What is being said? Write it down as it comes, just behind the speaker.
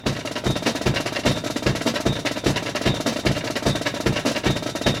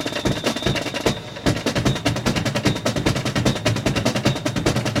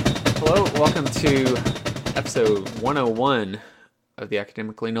to episode 101 of the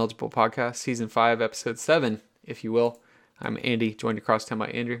Academically Knowledgeable Podcast, Season 5, Episode 7, if you will. I'm Andy, joined across town by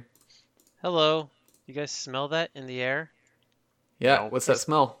Andrew. Hello. You guys smell that in the air? Yeah, No. what's that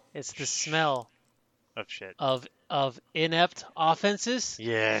smell? It's the smell Of shit. of inept offenses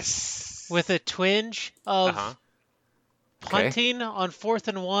Yes. with a twinge of Uh-huh. punting on 4th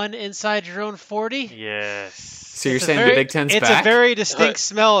and 1 inside your own 40. Yes. So you're It's a saying very- the Big Ten's It's back? a very distinct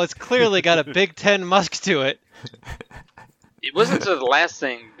smell. It's clearly got a Big Ten musk to it. It wasn't until the last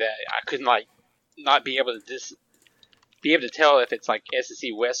thing that I couldn't not be able to tell if it's like SEC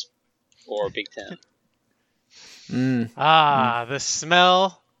West or Big Ten. The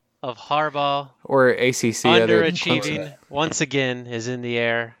smell of Harbaugh Or ACC other than underachieving Clemson. once again is in the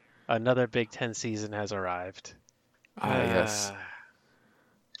air. Another Big Ten season has arrived. Yes.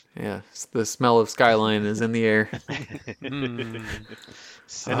 Yeah, the smell of Skyline is in the air.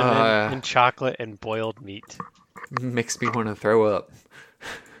 Cinnamon and chocolate and boiled meat. Makes me want to throw up.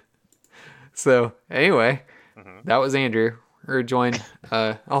 So, anyway, that was Andrew. We're joined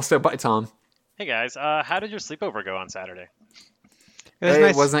also by Tom. Hey guys, how did your sleepover go on Saturday? It was It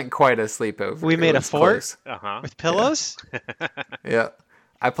nice wasn't quite a sleepover. We It made a was fort? close. Uh-huh. with pillows. Yeah.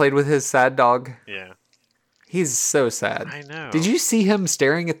 I played with his sad dog. Yeah. He's so sad. I know. Did you see him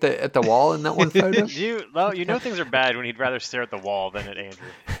staring at the wall in that one photo? You know things are bad when he'd rather stare at the wall than at Andrew.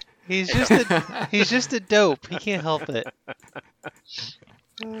 He's just a dope. He can't help it.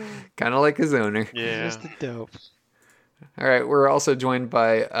 Kind of like his owner. Yeah. He's just a dope. All right, we're also joined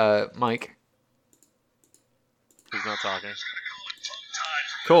by Mike. He's not talking.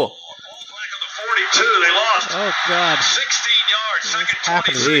 Cool. 42, they lost Oh God. 16 yards, second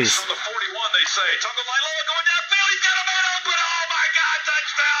happening? 26 Jeez. from the 41, they say. Tagovailoa going downfield, he's got a man open, oh my God,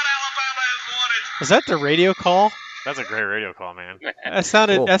 touchdown, Alabama has won it. Was that the radio call? That's a great radio call, man.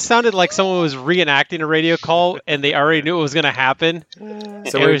 Cool. That sounded like someone was reenacting a radio call and they already knew it was gonna happen. So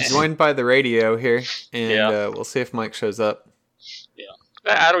It we're was- joined by the radio here, and Yeah. we'll see if Mike shows up.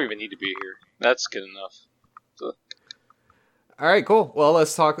 I don't even need to be here. That's good enough. All right, cool. Well, let's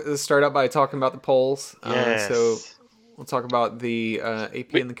start out by talking about the polls. Yes. So we'll talk about the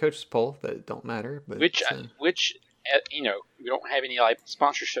AP and the coaches poll that don't matter. But Which we don't have any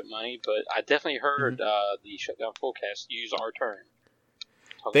sponsorship money, but I definitely heard the Shutdown Fullcast use our term.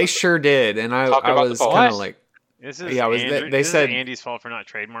 they sure did, and I Talk about the was poll. kind of What? like, This is Yeah, Andrew, they this is said- Andy's fault for not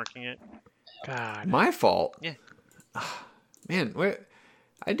trademarking it. God. my fault. Yeah. Man,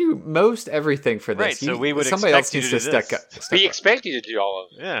 I do most everything for this. Right, so we would somebody else expect you needs to to do step this. up. We expect you to do all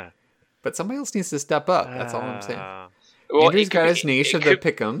of it. Yeah. But somebody else needs to step up. That's all I'm saying. Well, Andrew's it could got be- his niche it of the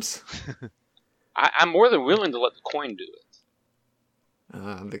could- pick'ems. I'm more than willing to let the coin do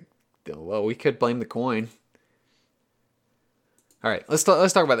it. Well, we could blame the coin. All right, let's talk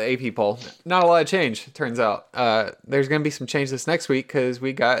about the AP poll. Not a lot of change, it turns out. There's going to be some change this next week because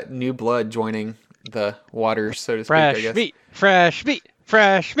we got new blood joining the waters, so to speak. I Fresh guess. meat. Fresh meat.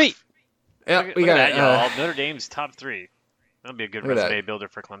 Fresh meat. Yeah, Look we at got that, y'all. Notre Dame's top 3. That'll be a good Look at that. resume builder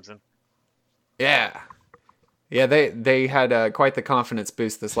for Clemson. Yeah. They had quite the confidence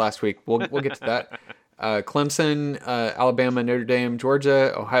boost this last week. We'll get to that. Clemson, Alabama, Notre Dame,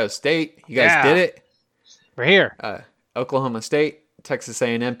 Georgia, Ohio State. You guys Yeah. did it. We're here. Oklahoma State, Texas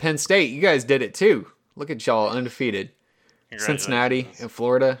A&M, Penn State. You guys did it too. Look at y'all undefeated. Cincinnati Congratulations. and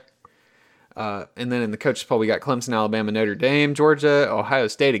Florida. And then in the coaches poll, we got Clemson, Alabama, Notre Dame, Georgia, Ohio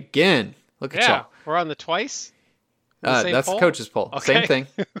State again. Look at Yeah. y'all. We're on the twice. The same That's poll? the coaches poll. Okay. Same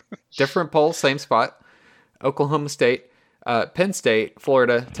thing. Different poll, same spot. Oklahoma State, Penn State,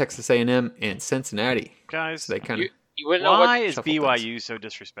 Florida, Texas A&M, and Cincinnati. Guys, So they kind of You wouldn't know why what. is shuffle BYU so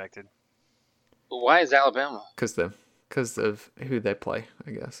disrespected? Why is Alabama? because of who they play.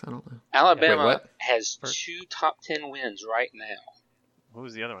 I guess I don't know. Alabama what? has 2 top 10 wins right now. What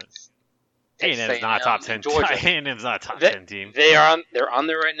was the other one? Texas A&M's not a top and 10. Georgia. A&M's not a top They- 10 team. They're on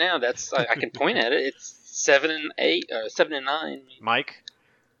there right now. That's I can point at it. It's 7-8, 7-9. Mike,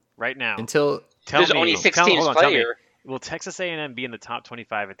 right now, Until tell There's me. only 6 teams hold on, tell play me. here. Will Texas A&M be in the top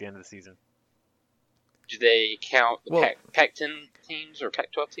 25 at the end of the season? Do they count the Well- Pac-10 teams or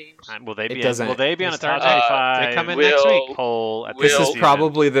Pac-12 teams? Will they It be? doesn't- Will they be on They a top start- 25? they come in will- next week. Poll at the this end of is the season?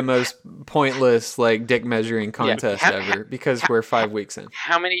 probably the most pointless dick measuring contest Ha- ever because we're 5 weeks in.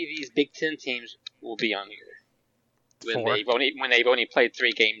 How many of these Big Ten teams will be on here? When 4. they've only played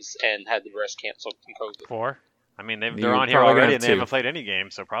 3 games and had the rest canceled from COVID. 4. I mean, they're You're on here probably gonna already have and they two. haven't played any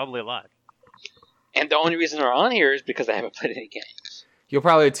games, so probably a lot. And the only reason they're on here is because they haven't played any games. You'll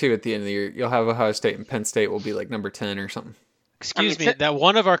probably have 2 at the end of the year. You'll have Ohio State and Penn State will be like number 10 or something. excuse I mean, me, that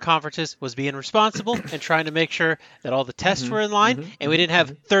one of our conferences was being responsible and trying to make sure that all the tests were in line, and we didn't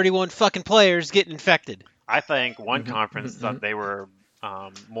have 31 fucking players getting infected. I think one Mm-hmm, conference thought they were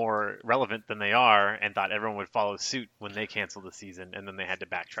more relevant than they are and thought everyone would follow suit when they canceled the season, and then they had to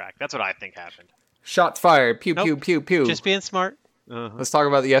backtrack. That's what I think happened. Shots fired. Pew, Nope. pew, pew, pew. Just being smart. Let's talk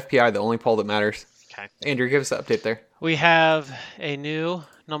about the FPI, the only poll that matters. Okay. Andrew, give us an update there. We have a new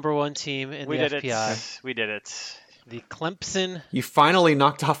number 1 team in We the did FPI, it. We did it. the Clemson You finally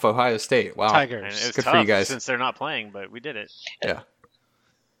knocked off Ohio State. Wow. And Tigers. it was Good tough for you guys. since they're not playing, but we did it. Yeah.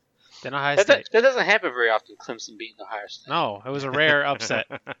 Then Ohio That, State. that doesn't happen very often. Clemson beating Ohio State. No, it was a rare upset.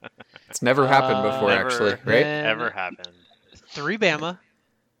 It's never happened before, Never. actually, right? Then Ever happened. 3 Bama,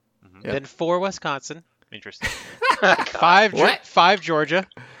 Yeah. then 4 Wisconsin, Interesting. 5 What? 5 Georgia,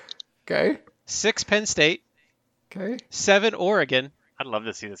 Okay. 6 Penn State, Okay. 7 Oregon, I'd love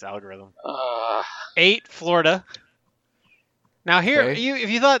to see this algorithm. 8 Florida. Now here, Okay. if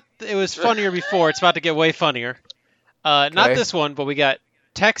you thought it was funnier before, it's about to get way funnier. Not Okay. this one, but we got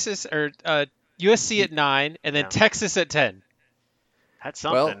Texas or USC at 9, and then Yeah. Texas at 10. That's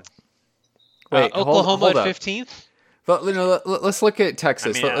Well, something. Wait, Oklahoma hold at up. 15th, But, let's look at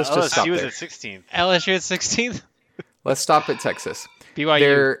Texas. I mean, Let's just stop LSU was there. at 16th. LSU at 16th, Let's stop at Texas. BYU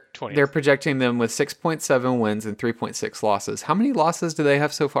They're 20th. they're projecting them with 6.7 wins and 3.6 losses. How many losses do they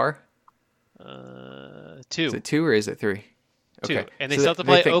have so far? 2. Is it 2 or is it 3? 2. And they So still have to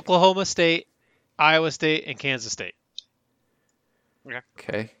play think- Oklahoma State, Iowa State, and Kansas State.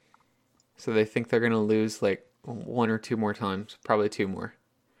 Okay. So they think they're going to lose like 1 or 2 more times. Probably 2 more.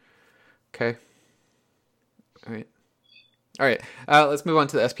 Okay. All right. All right. Let's move on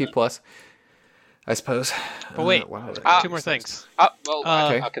to the SP Plus, I suppose. But wait, wow, that 2 more makes sense. things.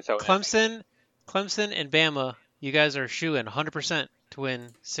 Okay. I can throw it. Clemson and Bama, you guys are shooing 100% to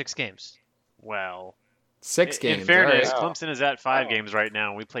win 6 games. Well, 6 games. in fairness, all right. Wow. Clemson is at 5 Oh. games right now,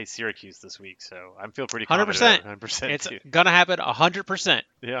 and we play Syracuse this week, so I feel pretty 100%. confident. 100%. It's too. going to happen 100%,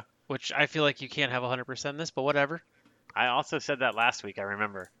 Yeah. which I feel like you can't have 100% in this, but whatever. I also said that last week. I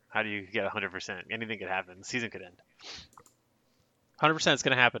remember. How do you get 100%? Anything could happen. The season could end. 100% is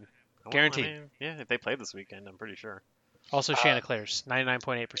going to happen. Well, Guaranteed. I mean, yeah, if they play this weekend, I'm pretty sure. Also, Chanticleers,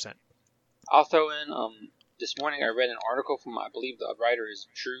 99.8%. I'll throw in. This morning I read an article from, I believe the writer is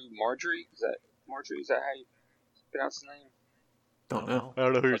Drew Marjorie. Is that Marjorie? Is that how you pronounce the name? Don't know. I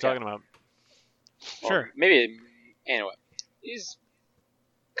don't know who you're Okay. talking about. Sure. Or maybe. Anyway, he's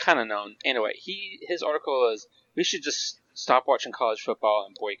kind of known. Anyway, his article is we should just stop watching college football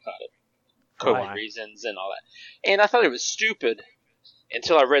and boycott it. COVID Why? reasons and all that. And I thought it was stupid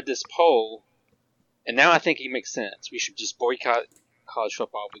until I read this poll, and now I think it makes sense. We should just boycott college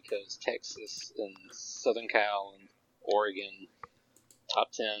football because Texas and Southern Cal and Oregon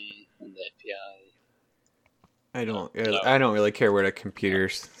top 10 in the FPI. I don't. No. I don't really care what a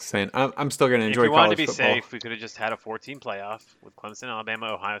computer's saying. I'm still going to If enjoy we wanted college to be football. safe, we could have just had a 14 playoff with Clemson, Alabama,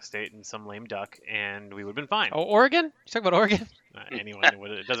 Ohio State, and some lame duck, and we would have been fine. Oh, Oregon? You talking about Oregon? Anyone,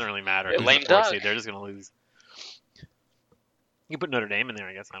 it doesn't really matter. Yeah, Who's lame the fourth duck. seed, they're just going to lose. You can put Notre Dame in there,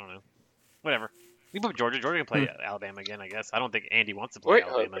 I guess. I don't know. Whatever. You put Georgia. Georgia can play Alabama again, I guess. I don't think Andy wants to play Wait,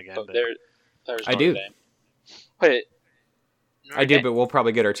 Alabama again. But there's I Notre do. Dame. Wait, I do, but we'll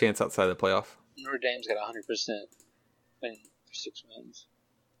probably get our chance outside the playoff. Notre Dame's got 100% win for 6 wins.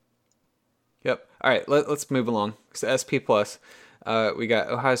 Yep. All right. Let's move along. So SP Plus. We got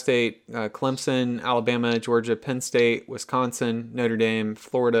Ohio State, Clemson, Alabama, Georgia, Penn State, Wisconsin, Notre Dame,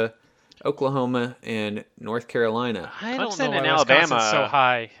 Florida, Oklahoma, and North Carolina. I don't Clemson know why and Wisconsin's Alabama- so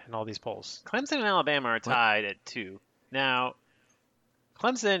high in all these polls. Clemson and Alabama are tied at 2. Now,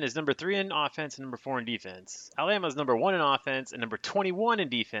 Clemson is number 3 in offense and number 4 in defense. Alabama is number 1 in offense and number 21 in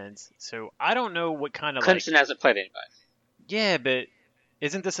defense. So I don't know what kind of Clemson hasn't played anybody. Yeah, but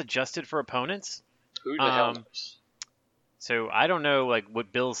isn't this adjusted for opponents? Who the hell Um, knows? So I don't know like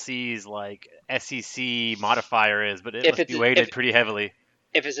what Bill sees like SEC modifier is, but it If must be it's- weighted if- pretty heavily.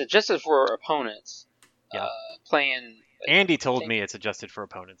 If it's adjusted for opponents, Yeah. playing, Andy told me it's adjusted for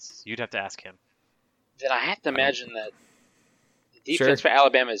opponents. You'd have to ask him. then I have to imagine that the defense Sure. for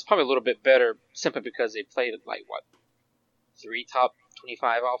Alabama is probably a little bit better simply because they played like what 3 top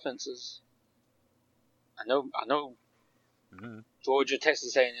 25 offenses. I know. Mhm. Georgia,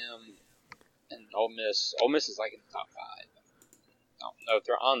 Texas A&M, and Ole Miss. Ole Miss is like in the top 5. I don't know if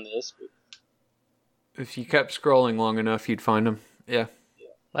they're on this, but If you kept scrolling long enough, you'd find them. Yeah.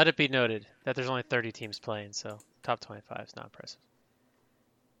 Let it be noted that there's only 30 teams playing, so top 25 is not impressive.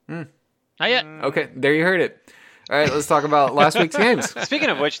 Hmm. Not yet. Okay. There you heard it. All right. Let's talk about last week's games. Speaking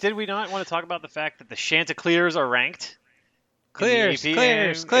of which, did we not want to talk about the fact that the Chanticleers are ranked? in the Clears, AP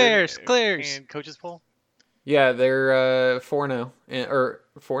clears, and- clears, and- clears. And coaches poll? Yeah, they're 4-0 or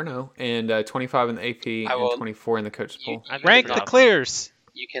 4-0 and 25 in the AP I will- and 24 in the coaches You- poll. I think Rank they're the awesome. clears.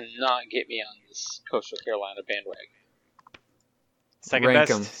 You cannot get me on this Coastal Carolina bandwagon. Rank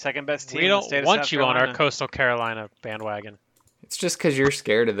 'em. Second best team We in the state don't of want South you on our Carolina. Coastal Carolina bandwagon. It's just because you're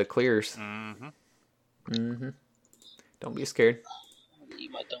scared of the clears. Mm-hmm. Mm-hmm. Don't be scared. I'll eat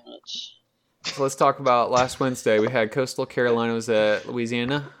my donuts. So let's talk about last Wednesday. We had Coastal Carolina was at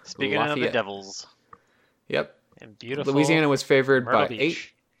Louisiana. Speaking of the Lafayette. Devils, Yep. And beautiful Louisiana was favored Myrtle by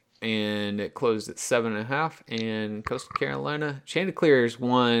Beach. 8, and it closed at 7.5. And Coastal Carolina Chanticleers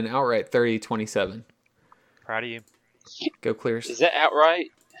won outright 30-27. proud of you. Go Clears. Is that outright?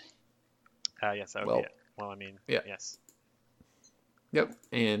 Yes, that would Well, be it. Well, I mean, yeah. yes. Yep.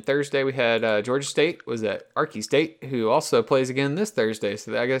 And Thursday we had Georgia State was at Arky State, who also plays again this Thursday.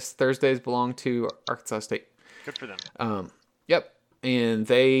 So I guess Thursdays belong to Arkansas State. Good for them. Yep. And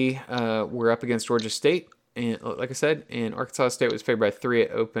they were up against Georgia State. And like I said, and Arkansas State was favored by 3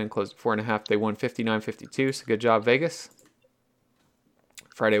 at open, closed at 4.5. They won 59-52. So good job, Vegas.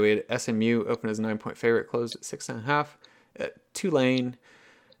 Friday we had SMU open as a 9-point favorite, closed at 6.5 at Tulane.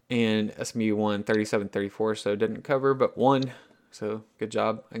 And SMU won 37-34, so didn't cover, but won. So good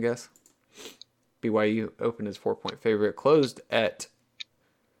job, I guess. BYU opened as 4-point favorite, closed at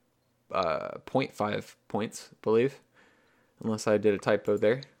 0.5 points, I believe. Unless I did a typo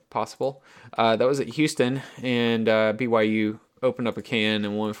there. Possible. That was at Houston, and BYU opened up a can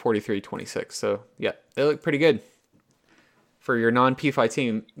and won 43-26. So, yeah, they look pretty good. For your non-PFI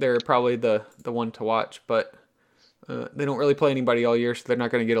team, they're probably the one to watch, but they don't really play anybody all year, so they're not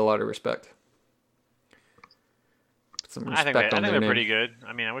going to get a lot of respect. Put some I think respect on they're their name. pretty good.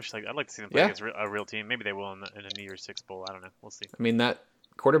 I mean, I'd like to see them play Yeah. against a real team. Maybe they will in a New Year's Six bowl. I don't know. We'll see. I mean, that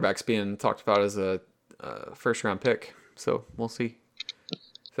quarterback's being talked about as a first-round pick, so we'll see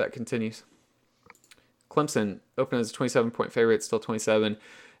if that continues. Clemson opened as a 27-point favorite, still 27.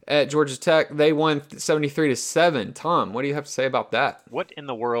 At Georgia Tech, they won 73-7. Tom, what do you have to say about that? What in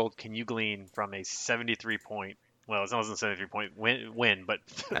the world can you glean from a 73-point? Well, it's not a 73-point win, but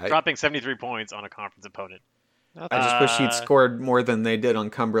dropping 73 points on a conference opponent. I just wish he'd scored more than they did on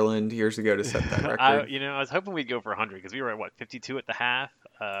Cumberland years ago to set that record. I was hoping we'd go for 100 because we were at 52 at the half.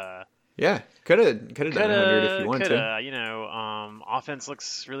 Yeah, could have done 100 if you wanted to. Offense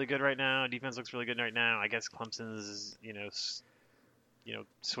looks really good right now. Defense looks really good right now. I guess Clemson's,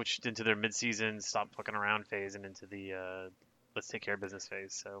 switched into their midseason, stop fucking around phase and into the let's take care of business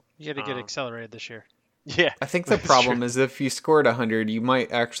phase. So You had to get accelerated this year. yeah, I think the that's problem true. is if you scored 100, you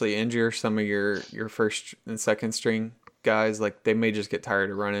might actually injure some of your first and second string guys. Like they may just get tired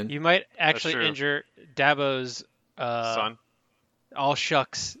of running. You might actually true. injure Dabo's son. all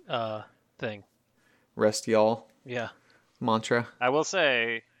shucks thing. Rest y'all Yeah. mantra. I will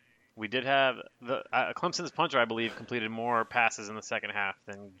say, we did have the Clemson's punter, I believe, completed more passes in the second half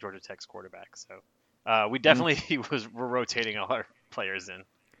than Georgia Tech's quarterback. So we definitely were rotating all our players in.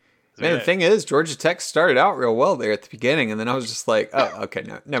 'Cause we Man, the had- thing is, Georgia Tech started out real well there at the beginning, and then I was just like, oh, okay,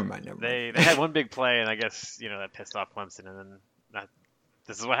 no, never mind. they had one big play, and I guess that pissed off Clemson, and then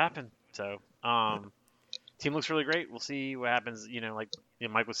this is what happened. So team looks really great. We'll see what happens. Like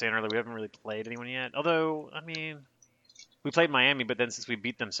Mike was saying earlier, we haven't really played anyone yet. Although, I mean, we played Miami, but then since we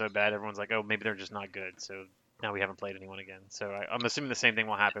beat them so bad, everyone's like, oh, maybe they're just not good. So now we haven't played anyone again. So I'm assuming the same thing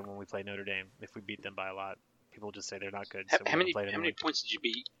will happen when we play Notre Dame. If we beat them by a lot, people will just say they're not good. So we How haven't many played anyone. points did you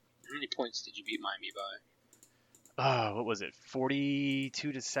beat? How many points did you beat Miami by? What was it?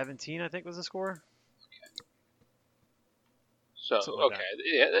 42-17, I think was the score. So Something like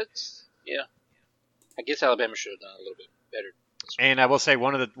okay, yeah. I guess Alabama should have done a little bit better. And I will say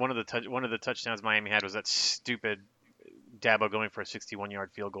one of the touchdowns Miami had was that stupid Dabo going for a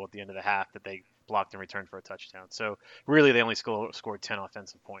 61-yard field goal at the end of the half that they blocked and returned for a touchdown. So really, they only scored 10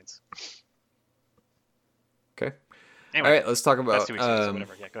 offensive points. Okay. Anyway, All right, let's talk that's about. 2 weeks ago, so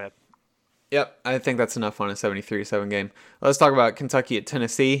whatever. Yeah, go ahead. Yep, I think that's enough on a 73-7 game. Let's talk about Kentucky at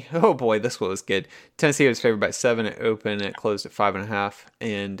Tennessee. Oh boy, this one was good. Tennessee was favored by 7 at open. It closed at 5.5,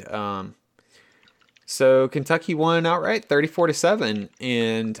 and so Kentucky won outright, 34-7.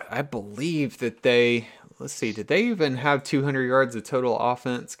 And I believe that they. Let's see, did they even have 200 yards of total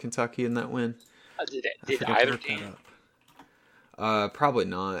offense? Kentucky in that win? Did I forgot to either look that team? up. Probably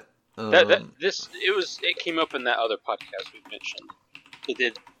not. It came up in that other podcast we mentioned. They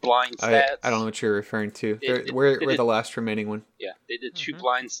did blind stats. I don't know what you're referring to. They We're did- the last remaining one. Yeah, they did two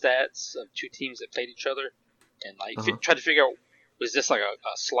blind stats of two teams that played each other, and tried to figure out, was this like a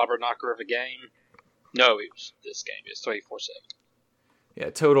slobber knocker of a game? No, it was this game. It was 34-7. Yeah,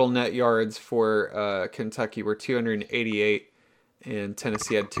 total net yards for Kentucky were 288, and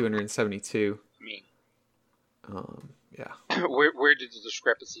Tennessee had 272. I mean, Yeah. Where did the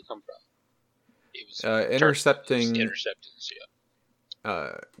discrepancy come from? It was Intercepting. interceptions.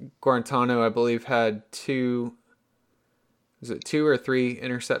 Yeah. Guarantano, I believe, had two or three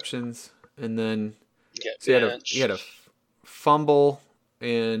interceptions, and then so he had a fumble,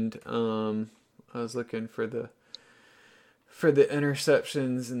 and I was looking for the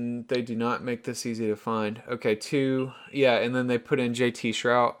interceptions, and they do not make this easy to find. Okay, and then they put in JT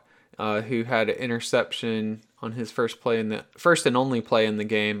Shrout, who had an interception on his first and only play in the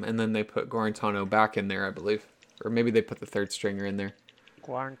game, and then they put Guarantano back in there, I believe, or maybe they put the third stringer in there.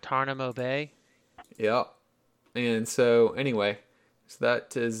 Guantanamo Bay. Yeah, and so anyway, so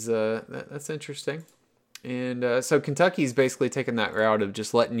that is that's interesting, and so Kentucky's basically taking that route of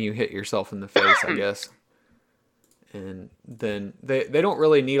just letting you hit yourself in the face, I guess. And then they don't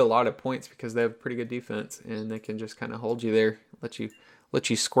really need a lot of points because they have pretty good defense, and they can just kind of hold you there, let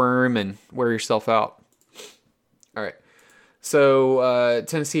you squirm and wear yourself out. All right. So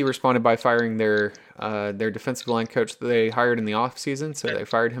Tennessee responded by firing their defensive line coach that they hired in the offseason, so they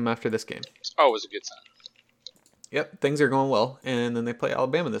fired him after this game. Oh, it was a good sign. Yep, things are going well, and then they play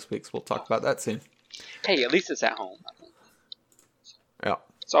Alabama this week, so we'll talk about that soon. Hey, at least it's at home. Yeah.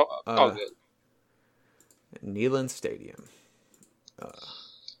 It's all good. Neyland Stadium. All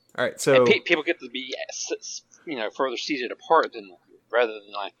right, so and people get to be further seated apart rather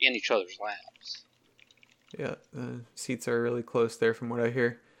than like in each other's laps. Yeah, the seats are really close there, from what I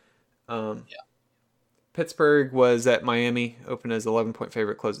hear. Pittsburgh was at Miami, opened as 11-point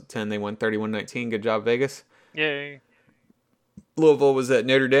favorite, closed at 10. They won 31-19. Good job, Vegas. Yay. Louisville was at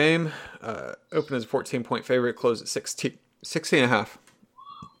Notre Dame, opened as a 14-point favorite, closed at 16.5.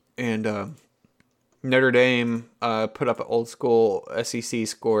 And Notre Dame put up an old school SEC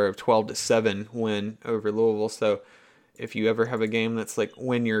score of 12-7 win over Louisville. So if you ever have a game that's like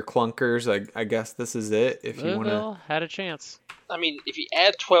win your clunkers, I guess this is it. If you want Louisville to, had a chance. I mean, if you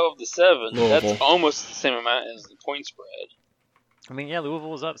add 12-7, Louisville. that's almost the same amount as the point spread. I mean, yeah, Louisville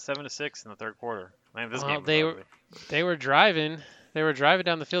was up 7-6 in the third quarter. Man, this game was they ugly. They were driving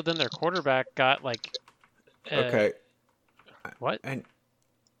down the field. Then their quarterback got like. okay. What? I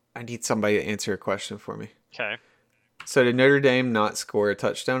need somebody to answer a question for me. Okay. So did Notre Dame not score a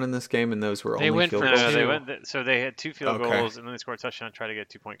touchdown in this game, and those were They only went field for goals? two. So they had two field Okay. goals, and then they scored a touchdown and tried to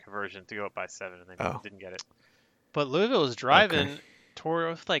get a 2-point conversion to go up by 7, and they didn't get it. But Louisville was driving Okay. toward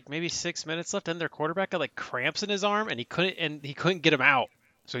with like maybe 6 minutes left, and their quarterback got like cramps in his arm, and he couldn't get him out,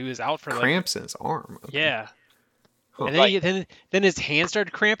 so he was out for Cramps in his arm. Okay. Yeah. Huh. And then his hand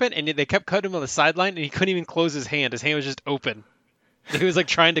started cramping, and they kept cutting him on the sideline, and he couldn't even close his hand. His hand was just open. He was like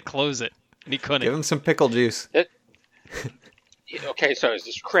trying to close it, and he couldn't. Give him some pickle juice. Okay, so it's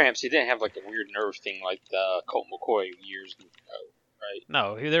just cramps. He didn't have like a weird nerve thing like Colt McCoy years ago, right?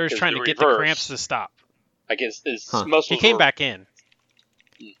 No, they were It's trying the to get the reverse. cramps to stop. I guess his Huh. muscles He came were- back in.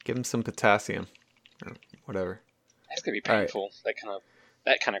 Give him some potassium, or whatever. That's gonna be All right. painful. That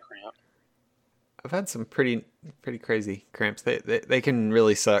kind of cramp. I've had some pretty crazy cramps. They can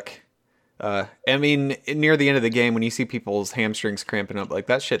really suck. I mean, near the end of the game, when you see people's hamstrings cramping up, like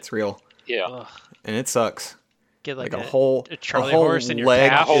that shit's real, Yeah. Ugh. and it sucks. Get Like, like a whole Charlie whole horse in your leg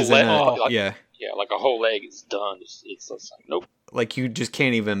calf. is in leg- a, like- yeah. Yeah, like a whole leg is done. It's like nope. Like you just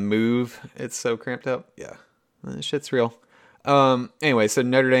can't even move. It's so cramped up. Yeah, that shit's real. Anyway, so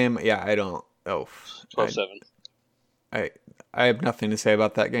Notre Dame. Yeah, I don't. Oh, 12-7. I have nothing to say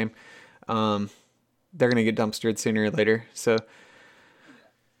about that game. They're gonna get dumpstered sooner or later. So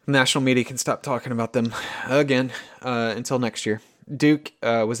national media can stop talking about them again until next year. Duke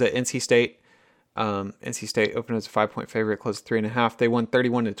was at NC State. NC State opened as a 5-point favorite, closed 3.5. They won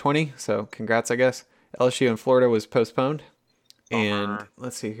 31-20. So congrats, I guess. LSU in Florida was postponed. And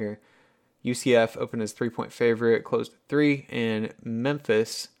let's see here. UCF opened as 3-point favorite, closed at 3, and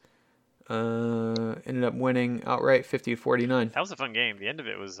Memphis ended up winning outright 50-49. That was a fun game. The end of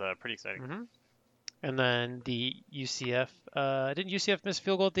it was pretty exciting. Mhm. And then the UCF didn't UCF miss a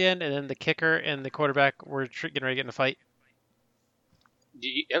field goal at the end, and then the kicker and the quarterback were getting ready to get in a fight.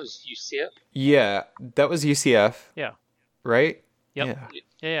 That was UCF. Yeah, that was UCF. Yeah. Right? Yep. Yeah.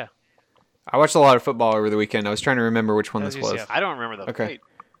 Yeah. I watched a lot of football over the weekend. I was trying to remember which one That this was was. UCF. I don't remember the Okay. fight.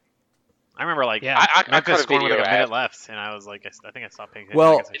 I remember Yeah. I Memphis caught a scoring with like a video minute at- left, and I was like, I think I stopped paying attention.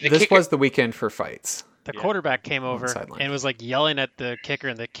 Well, I guess I The this kicker- was the weekend for fights. The Yeah. quarterback came over sideline. and was like yelling at the kicker,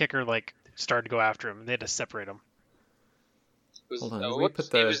 and the kicker like started to go after him, and they had to separate him. Hold on, did we What's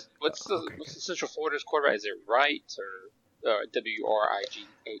put the- what's okay, the Central Florida's quarterback? Is it Wright or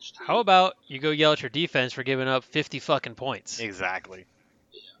WRIGHT? How about you go yell at your defense for giving up 50 fucking points? exactly.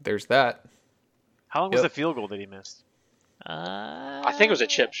 There's that. How long was Yep. the field goal that he missed? I think it was a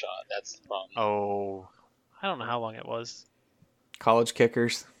chip shot. That's the problem. Oh, I don't know how long it was. College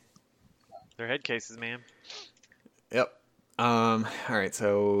kickers. They're head cases, man. Yep. All right,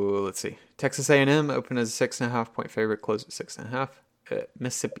 so let's see. Texas A&M opened as a 6.5 point favorite, closed at 6.5.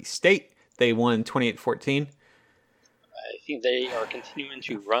 Mississippi State, they won 28-14. I think they are continuing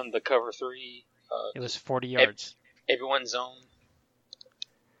to run the cover 3. It was 40 yards. Everyone's zone.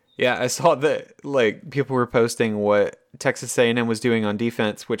 Yeah, I saw that like people were posting what Texas A&M was doing on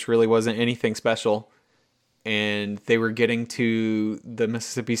defense, which really wasn't anything special, and they were getting to the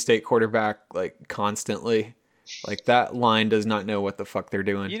Mississippi State quarterback like constantly. Like that line does not know what the fuck they're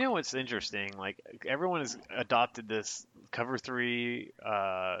doing. You know what's interesting? Like everyone has adopted this cover 3,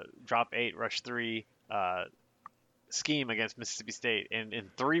 drop 8, rush 3 scheme against Mississippi State, and in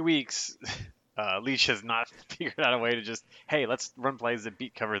 3 weeks, Leach has not figured out a way to just, hey, let's run plays that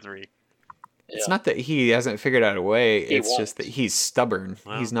beat cover 3. It's not that he hasn't figured out a way. He It's won't. just that he's stubborn.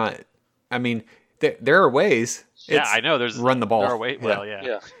 Well. He's not. I mean, there are ways. Yeah, It's I know. There's run the ball. There are way, well, yeah.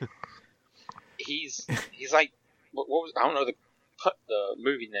 Yeah. He's like, what was, I don't know the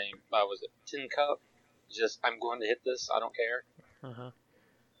movie name. Was it Tin Cup? Just, I'm going to hit this. I don't care. Uh-huh.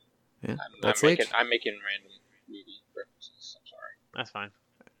 Yeah, I'm that's making Leach. random movie references. I'm sorry. That's fine.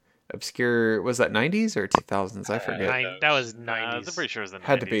 Obscure. Was that 90s or 2000s? I forget. That was I'm 90s. pretty sure it was the 90s.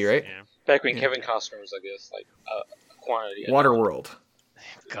 Had to be, right? Yeah. Back when Yeah. Kevin Costner was, I guess, like a quantity. Waterworld.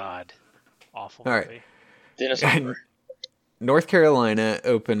 God. Awful All right. movie. Dennis And Hopper. North Carolina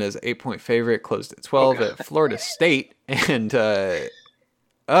opened as 8-point favorite, closed at 12 at Florida State, and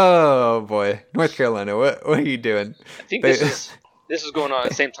oh boy, North Carolina, what are you doing? I think They- this is going on at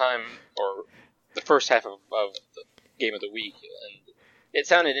the same time, or the first half of the game of the week, and it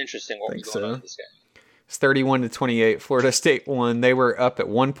sounded interesting what was Think going on so. in this game. It's 31-28. Florida State won. They were up at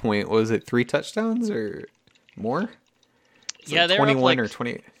 1 point. Was it 3 touchdowns or more? It's Yeah, like they were up 21 or like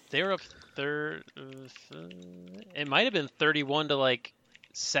 28. They were up it might have been 31 to like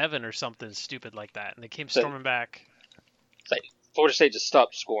 7 or something stupid like that, and they came So- storming back. It's like Florida State just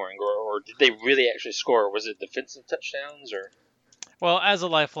stopped scoring, or did they really actually score? Or was it defensive touchdowns, or Well, as a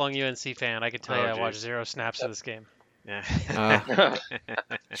lifelong UNC fan, I can tell Oh, you I watched geez. 0 snaps of this game. Yeah.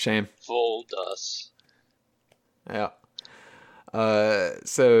 Shame. full dust? Yeah.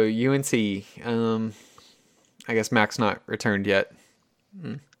 So UNC, I guess Mac's not returned yet.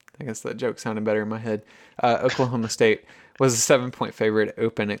 I guess that joke sounded better in my head. Oklahoma State was a 7-point favorite.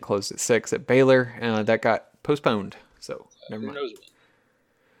 Open, it closed at 6 at Baylor. That got postponed. So never Who mind.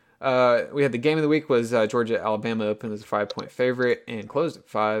 knows? We had the game of the week was Georgia Alabama. Open as a 5-point favorite and closed at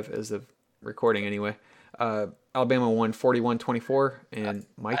 5 as of recording anyway. Alabama won 41-24. And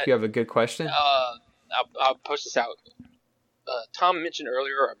Mike, you have a good question. I'll post this out. Tom mentioned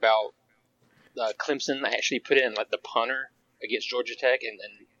earlier about Clemson actually put in like the punter against Georgia Tech and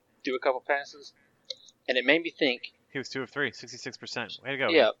do a couple passes, and it made me think. He was 2 of 3, 66%. Way to go.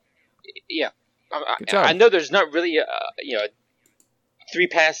 Yeah. Good job. I know there's not really 3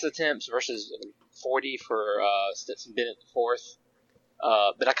 pass attempts versus 40 for Stetson Bennett the fourth,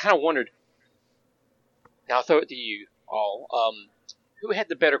 but I kind of wondered. Now I'll throw it to you all. Who had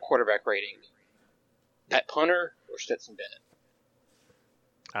the better quarterback rating? That punter or Stetson Bennett?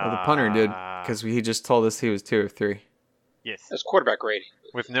 Well, the punter did because he just told us he was 2 of 3. Yes. That's quarterback rating.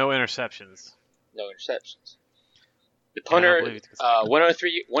 With no interceptions. No interceptions. The I punter, believe it's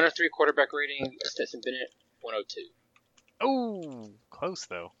 103 quarterback rating. Stetson Bennett, 102. Oh, close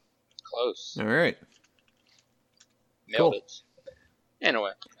though. Close. All right. Nailed Cool. it.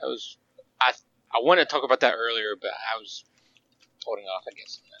 Anyway, I wanted to talk about that earlier, but I was holding off, I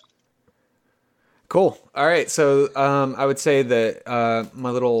guess. Cool. All right. So I would say that my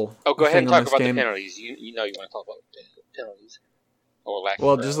little Oh, go ahead and thing on talk this about game- the penalties. You know you want to talk about penalties. Or lack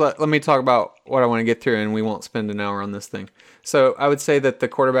Well, of just let me talk about what I want to get through, and we won't spend an hour on this thing. So I would say that the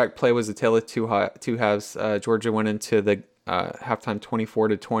quarterback play was a tale of two halves. Georgia went into the halftime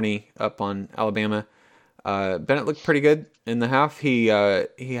 24-20 up on Alabama. Bennett looked pretty good in the half. He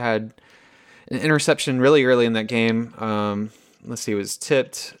had an interception really early in that game. Let's see, it was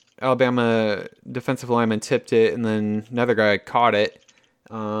tipped. Alabama defensive lineman tipped it, and then another guy caught it.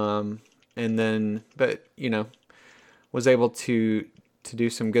 Was able to do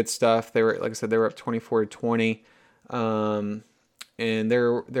some good stuff. They were, like I said, they were up 24-20. And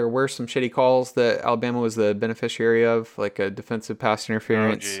there were some shitty calls that Alabama was the beneficiary of, like a defensive pass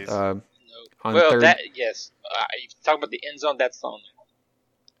interference. geez. On well, third. that yes. If you talk about the end zone, that's on.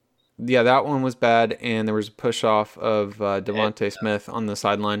 Yeah, that one was bad, and there was a push off of Devontae Smith on the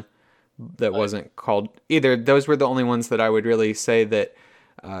sideline that wasn't called either. Those were the only ones that I would really say that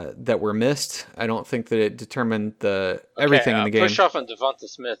that were missed. I don't think that it determined everything in the game. Push off on Devonta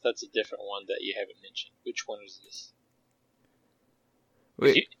Smith. That's a different one that you haven't mentioned. Which one is this?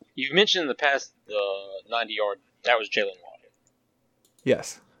 Wait, You've mentioned in the past the 90-yard. That was Jalen Waddle.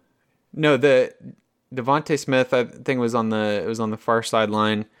 yes. No, the Devontae Smith, I think, was on the far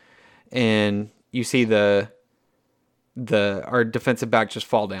sideline, and you see our defensive back just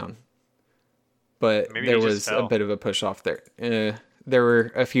fall down. But Maybe there he just was a fell. bit of a push off there. There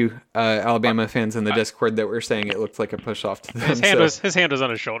were a few Alabama fans in the Discord that were saying it looked like a push off to them. His hand was on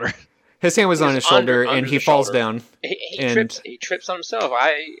his shoulder. His hand was on his shoulder, under and he the falls shoulder. down. He trips on himself.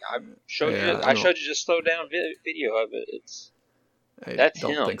 I showed Yeah, you. I I showed you just slow down video of it. I That's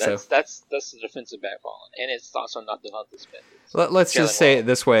don't him. think That's, so. that's the defensive back falling, and it's also not Devonta Smith. It's Let's just Jalen say Waddle. it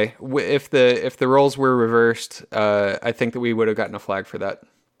this way: if the roles were reversed, I think that we would have gotten a flag for that,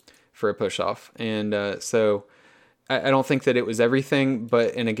 for a push off. And so I don't think that it was everything,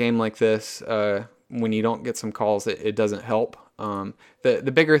 but in a game like this, when you don't get some calls, it doesn't help.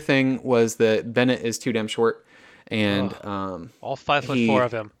 The bigger thing was that Bennett is too damn short, and All 5'4"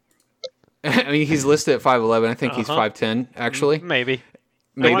 of him. I mean, he's listed at 5'11". I think he's Uh-huh. 5'10", actually. Maybe.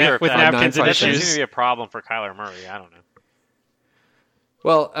 Maybe with that- napkins in That his seems shoes. to be a problem for Kyler Murray. I don't know.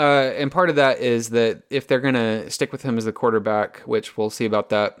 Well, and part of that is that if they're going to stick with him as the quarterback, which we'll see about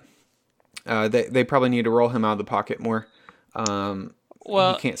that, they probably need to roll him out of the pocket more.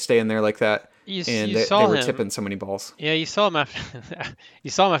 Well, he can't stay in there like that. you They saw were him. tipping so many balls. Yeah, you saw him after. You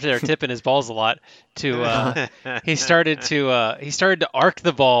saw him after they were tipping his balls a lot. He started to arc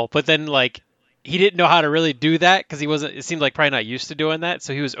the ball, but then he didn't know how to really do that because he wasn't. It seemed like probably not used to doing that,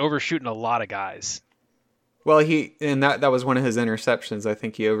 so he was overshooting a lot of guys. Well, that was one of his interceptions. I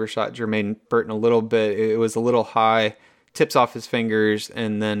think he overshot Jermaine Burton a little bit. It was a little high, tips off his fingers,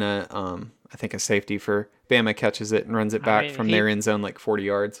 and then I think a safety for Bama catches it and runs it back from their end zone 40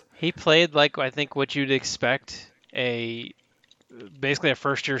 yards. He played I think what you'd expect basically a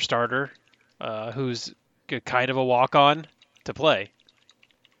first year starter who's kind of a walk on to play.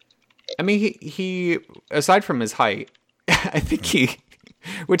 I mean, he aside from his height, I think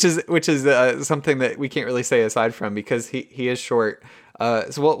which is something that we can't really say aside from because he is short.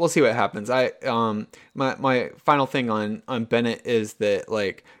 So we'll see what happens. My final thing on Bennett is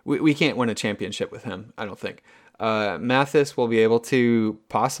that we can't win a championship with him. I don't think. Mathis will be able to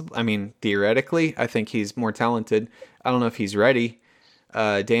possibly. I mean, theoretically, I think he's more talented. I don't know if he's ready.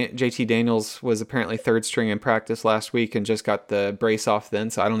 JT Daniels was apparently third string in practice last week and just got the brace off then,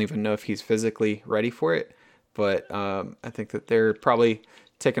 so I don't even know if he's physically ready for it. But I think that they're probably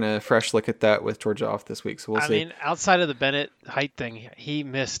taking a fresh look at that with Georgia off this week, so we'll see. I mean, outside of the Bennett height thing, he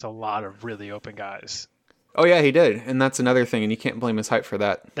missed a lot of really open guys. Oh yeah, he did, and that's another thing, and you can't blame his height for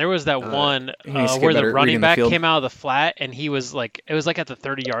that. There was that one he needs to get where better the at running reading the back field. came out of the flat, and he was it was at the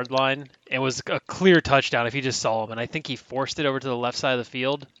 30-yard line. It was a clear touchdown if you just saw him, and I think he forced it over to the left side of the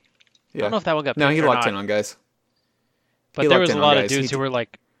field. I Yeah. don't know if that one got No, picked he or locked not, in on guys. but he there locked was a in on lot of guys. dudes He who were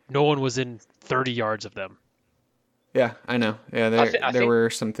no one was in 30 yards of them. Yeah, I know. Yeah, I there think- were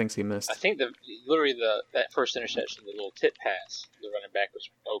some things he missed. I think that first interception, the little tip pass, the running back was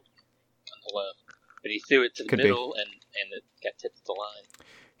open on the left, but he threw it to the Could be. middle and it got tipped at the line.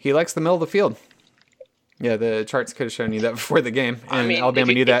 He likes the middle of the field. Yeah, the charts could have shown you that before the game, and I mean, Alabama if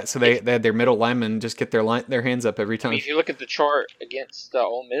you- knew that, so they had their middle linemen just get their hands up every I time. mean, if you look at the chart against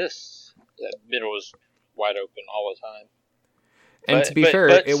Ole Miss, that middle was wide open all the time. And to be fair,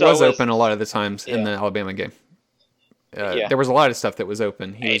 but it so was was- open a lot of the times in Yeah. the Alabama game. Yeah. There was a lot of stuff that was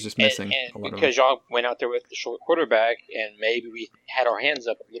open. He was just missing and a lot of because them. y'all went out there with the short quarterback, and maybe we had our hands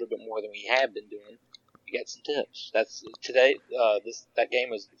up a little bit more than we have been doing. We got some tips. That's today. That game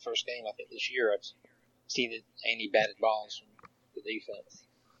was the first game I think this year I've seen any batted balls from the defense.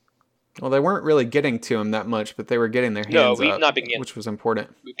 Well, they weren't really getting to him that much, but they were getting their hands No, we've up, not been getting- which was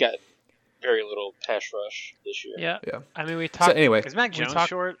important. We've got very little pass rush this year. Yeah. Yeah. I mean, we So talked. anyway, Is Mac We Jones talked-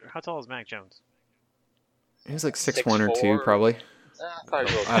 short? How tall is Mac Jones? he was 6'1" or 2", 6'4". probably. I thought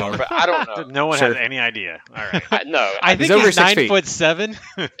he was a I little don't taller, but I don't know. No one Sure. has any idea. All right. No, I He's think over he's 6 feet. 9'7".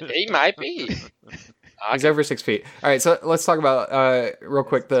 he might be. He's over 6 feet. All right, so let's talk about real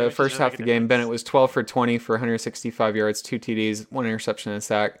quick the Which first doesn't half make of a the game. difference. Bennett was 12 for 20 for 165 yards, 2 TDs, 1 interception and a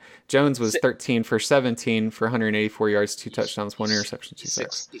sack. Jones was 13 for 17 for 184 yards, 2 touchdowns, 1 interception, 2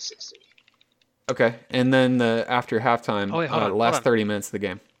 sacks. 6'3". Okay, and then after halftime, Oh, wait, hold on, the last hold on. 30 minutes of the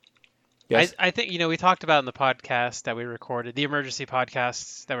game. Yes. I think we talked about in the podcast that we recorded, the emergency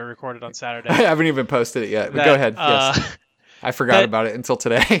podcasts that we recorded on Saturday. I haven't even posted it yet, but that, go ahead. Yes. I forgot that- about it until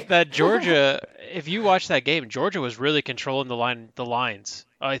today. That Georgia, if you watch that game, Georgia was really controlling the lines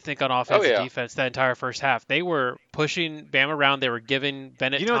I think, on offense and yeah. defense that entire first half. They were pushing Bam around. They were giving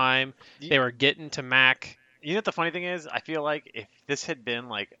Bennett You know- time. They were getting to Mac. You know what the funny thing is? I feel like if this had been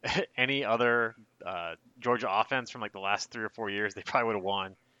like any other Georgia offense from like the last 3 or 4 years, they probably would have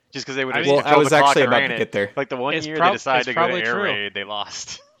won. Just because they would have Well, just I controlled was the clock actually and about ran to it. get there. Like the one It's year prob- they decided it's to go to probably air true. raid, they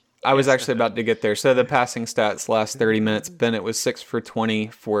lost. I was actually about to get there. So the passing stats last 30 minutes, Bennett was 6 for 20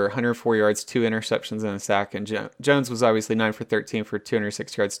 for 104 yards, 2 interceptions and a sack, and Jones was obviously 9 for 13 for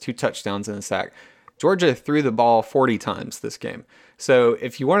 206 yards, 2 touchdowns and a sack. Georgia threw the ball 40 times this game. So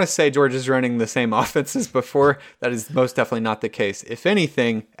if you want to say Georgia's running the same offense as before, that is most definitely not the case. If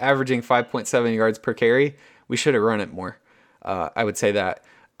anything, averaging 5.7 yards per carry, we should have run it more. I would say that.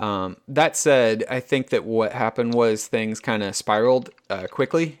 That said, I think that what happened was things kind of spiraled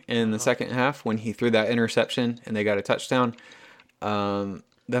quickly in the second half when he threw that interception and they got a touchdown. Then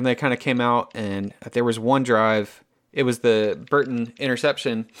they kind of came out and there was one drive. It was the Burton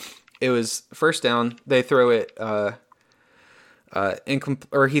interception. It was first down. They throw it or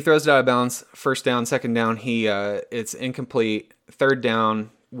he throws it out of bounds. First down, second down. It's incomplete. Third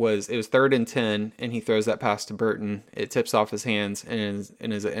down. It was 3rd and 10, and he throws that pass to Burton. It tips off his hands and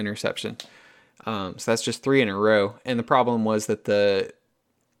is an interception. So that's just 3 in a row. And the problem was that this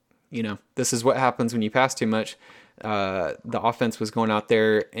is what happens when you pass too much. The offense was going out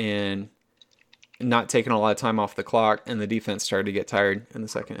there and not taking a lot of time off the clock, and the defense started to get tired in the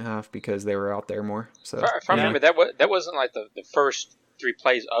second half because they were out there more. So If I remember, that wasn't like the first 3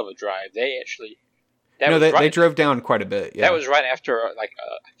 plays of a drive. They actually... They drove down quite a bit. Yeah. That was right after, I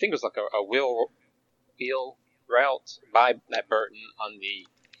think it was like a wheel route by that Burton on the,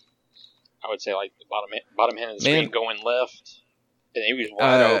 I would say, like the bottom end of the screen going left, and he was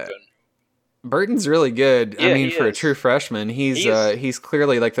wide open. Burton's really good. Yeah, I mean, he for a is. true freshman, he's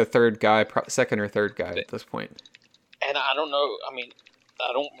clearly like the third guy, second or third guy at this point. And I don't know. I mean,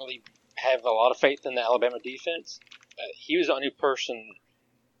 I don't really have a lot of faith in the Alabama defense. He was the only person,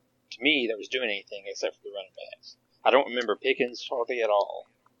 to me, that was doing anything except for the running backs. I don't remember Pickens hardly at all.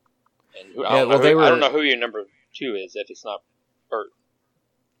 And I don't know who your number 2 is if it's not Burton.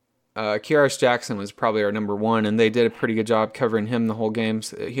 Kyrus Jackson was probably our number 1, and they did a pretty good job covering him the whole game.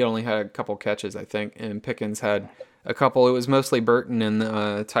 So he only had a couple catches, I think, and Pickens had a couple. It was mostly Burton and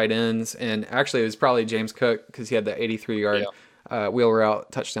the tight ends, and actually it was probably James Cook because he had that 83-yard wheel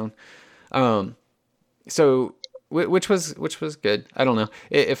route touchdown. So which was good. I don't know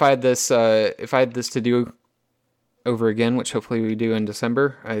if I had this to do over again, which hopefully we do in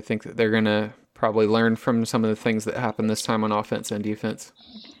December. I think that they're gonna probably learn from some of the things that happened this time on offense and defense.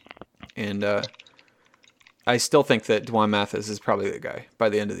 And I still think that Dwan Mathis is probably the guy by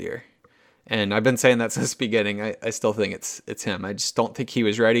the end of the year. And I've been saying that since the beginning. I still think it's him. I just don't think he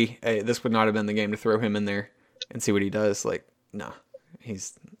was ready. This would not have been the game to throw him in there and see what he does. Like, no,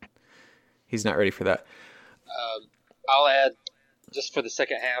 he's not ready for that. I'll add, just for the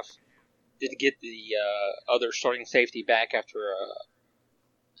second half, did get the other starting safety back after a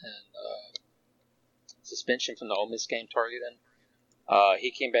suspension from the Ole Miss game targeting.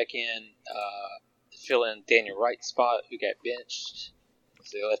 He came back in to fill in Daniel Wright's spot, who got benched.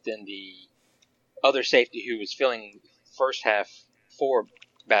 So they left in the other safety who was filling first half for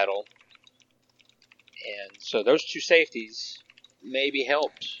battle. And so those 2 safeties maybe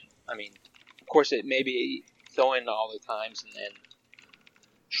helped. I mean, of course, it may be throwing all the times and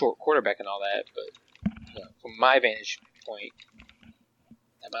short quarterback and all that, but from my vantage point,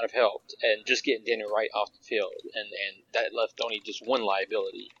 that might have helped. And just getting Daniel Wright off the field, and that left only just one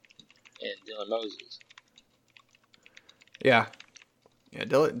liability in Dylan Moses. Yeah,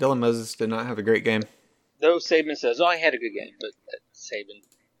 Dylan Moses did not have a great game. Though Saban says, "Oh, I had a good game," but Saban,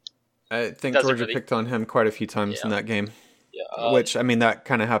 I think doesn't Georgia really picked on him quite a few times in that game. Yeah, Which, I mean, that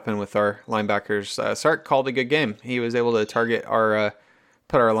kind of happened with our linebackers. Sark called a good game. He was able to target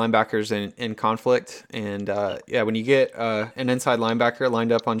put our linebackers in conflict. And, when you get an inside linebacker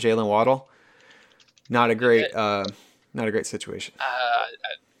lined up on Jalen Waddle, not a great situation.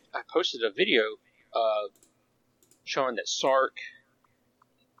 I posted a video showing that Sark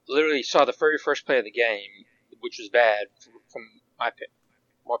literally saw the very first play of the game, which was bad from my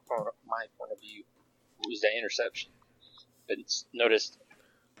point of view. It was the interception. But it's noticed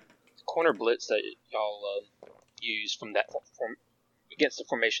the corner blitz that y'all use from that against the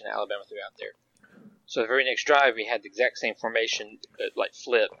formation that Alabama threw out there. So the very next drive, we had the exact same formation, but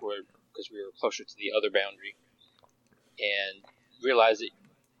flipped, because we were closer to the other boundary, and realized that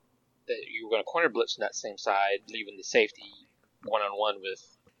you were going to corner blitz on that same side, leaving the safety one-on-one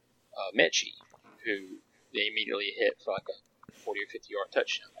with Mechie, who they immediately hit for like a 40 or 50 yard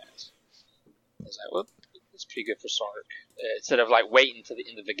touchdown pass. I was like, well, was pretty good for Sark. Instead of like waiting to the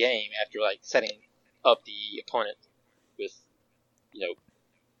end of the game after like setting up the opponent with,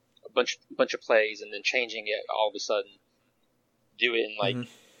 a bunch of plays and then changing it all of a sudden, do it in like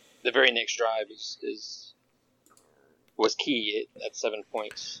the very next drive was key at 7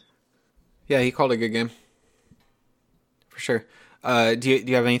 points. Yeah, he called a good game for sure. Do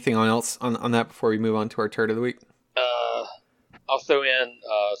you have anything else on that before we move on to our turd of the week? I'll throw in,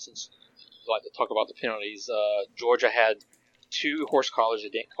 since you like to talk about the penalties, Georgia had 2 horse collars they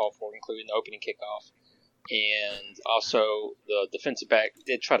didn't call for, including the opening kickoff. And also, the defensive back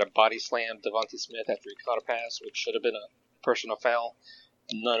did try to body slam Devontae Smith after he caught a pass, which should have been a personal foul.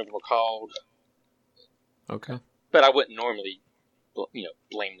 None of them were called. Okay. But I wouldn't normally,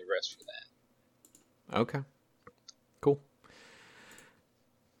 blame the refs for that. Okay. Cool.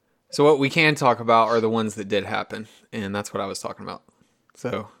 So what we can talk about are the ones that did happen, and that's what I was talking about.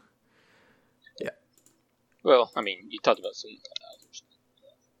 So, yeah. Well, I mean, you talked about some others.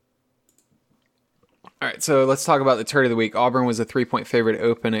 All right, so let's talk about the turd of the week. Auburn was a 3-point favorite to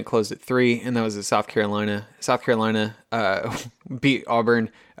open. It closed at 3, and that was at South Carolina. South Carolina beat Auburn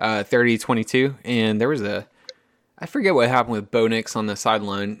 30-22, and there was I forget what happened with Bo Nix on the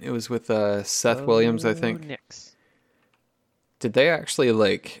sideline. It was with Seth Williams, I think. Nix. Did they actually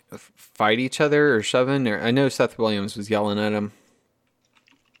like fight each other or shove in? I know Seth Williams was yelling at him.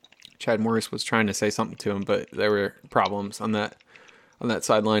 Chad Morris was trying to say something to him, but there were problems on that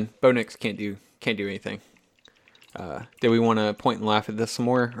sideline. Bo Nix can't do anything. Do we want to point and laugh at this some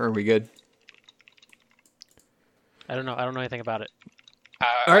more, or are we good? I don't know anything about it.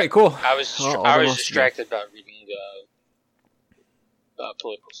 All right, cool. I was distracted by reading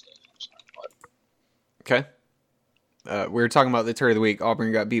political stuff. I'm sorry. Okay. We were talking about the turd of the week.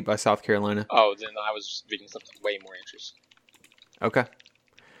 Auburn got beat by South Carolina. Oh, then I was reading something way more interesting. Okay. All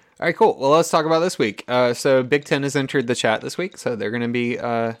right, cool. Well, let's talk about this week. So Big Ten has entered the chat this week, so they're going to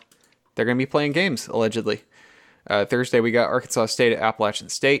be playing games allegedly. Thursday we got Arkansas State at Appalachian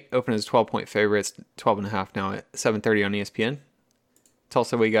State. Open as 12-point favorites, 12.5 now at 7:30 on ESPN.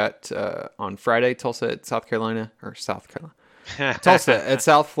 Tulsa we got on Friday. Tulsa at Tulsa at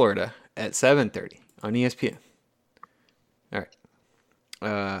South Florida at 7:30 on ESPN. All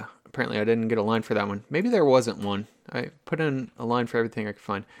right. Apparently I didn't get a line for that one. Maybe there wasn't one. I put in a line for everything I could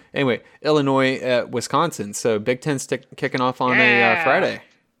find. Anyway, Illinois at Wisconsin. So Big Ten kicking off on a Friday.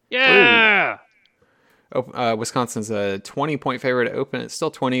 Yeah. Wisconsin's a 20-point favorite to open. It's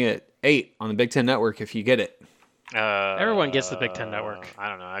still 20 at 8 on the Big Ten Network if you get it. Everyone gets the Big Ten Network. I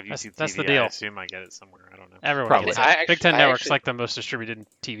don't know. I've used TV. That's the deal. I assume I get it somewhere. I don't know. Everyone Probably. gets it. Big Ten Network's like the most distributed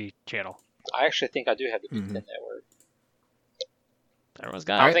TV channel. I actually think I do have the Big Ten Network. Everyone's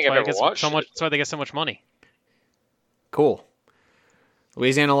got it. I don't think I've ever watched it. That's why they get so much money. Cool.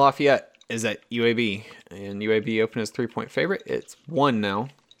 Louisiana Lafayette is at UAB, and UAB open as 3-point favorite. It's 1 now.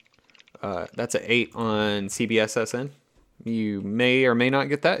 That's at 8 on CBSSN. You may or may not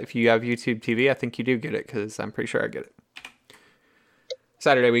get that. If you have YouTube TV, I think you do get it because I'm pretty sure I get it.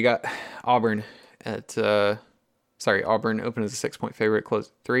 Saturday, we got Auburn at... Auburn open as a 6-point favorite, closed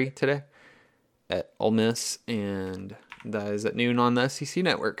at 3 today at Ole Miss, and that is at noon on the SEC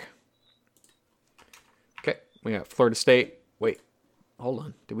Network. Okay, we got Florida State. Wait, hold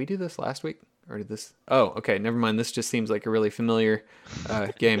on. Did we do this last week? Or did this... Oh, okay, never mind. This just seems like a really familiar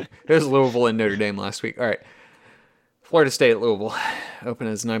game. It was Louisville and Notre Dame last week. All right. Florida State at Louisville. Open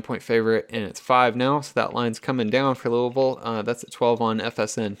as a 9-point favorite, and it's 5 now, so that line's coming down for Louisville. That's at 12 on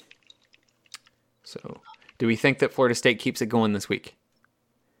FSN. So, do we think that Florida State keeps it going this week?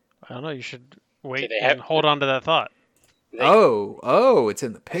 I don't know. You should wait and hold on to that thought. Oh, it's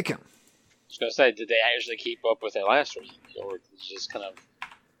in the pick'em. I was going to say, did they actually keep up with it last week, or did it just kind of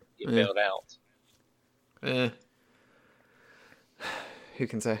get bailed out? Who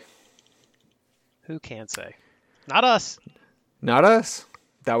can say? Who can say? Not us. Not us.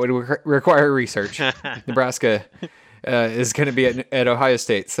 That would require research. Nebraska is going to be at Ohio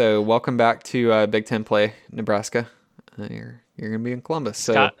State. So welcome back to Big Ten play, Nebraska. You're going to be in Columbus.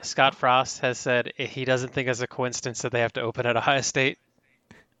 So Scott Frost has said he doesn't think it's a coincidence that they have to open at Ohio State.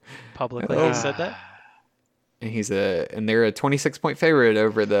 Publicly, he said that. And they're a 26-point favorite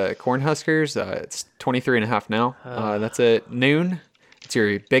over the Cornhuskers. It's 23.5 now. That's at noon. It's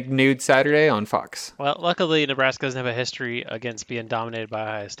your big nude Saturday on Fox. Well, luckily Nebraska doesn't have a history against being dominated by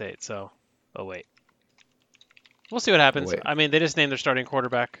Ohio State. So, wait. We'll see what happens. I mean, they just named their starting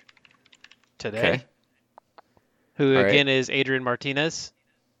quarterback today. Okay. Who again is Adrian Martinez.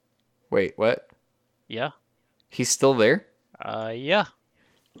 Wait, what? Yeah. He's still there? Yeah.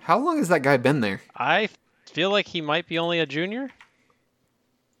 How long has that guy been there? I feel like he might be only a junior.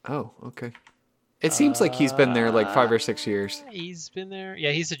 Oh, okay. It seems like he's been there like 5 or 6 years. He's been there.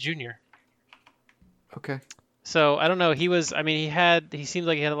 Yeah, he's a junior. Okay. So I don't know. He seemed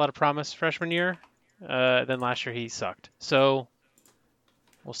like he had a lot of promise freshman year. Then last year he sucked. So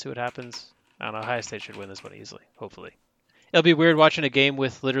we'll see what happens. I don't know. Ohio State should win this one easily. Hopefully. It'll be weird watching a game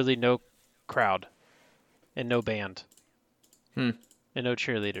with literally no crowd and no band and no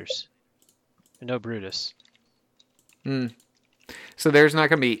cheerleaders and no Brutus. So there's not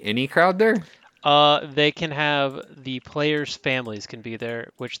going to be any crowd there? They can have the players' families can be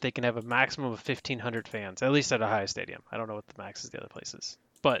there, which they can have a maximum of 1,500 fans, at least at Ohio Stadium. I don't know what the max is the other places,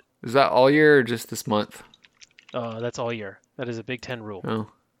 but Is that all year or just this month? that's all year. That is a Big Ten rule. Oh,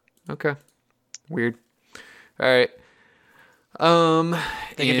 okay. Weird. All right.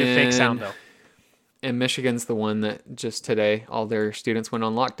 They can do fake sound though. And Michigan's the one that just today all their students went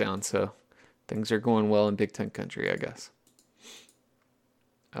on lockdown, so things are going well in Big Ten country, I guess.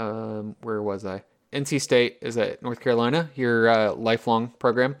 Where was I? NC State is at North Carolina, your lifelong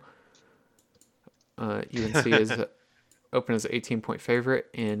program. UNC is open as an 18-point favorite,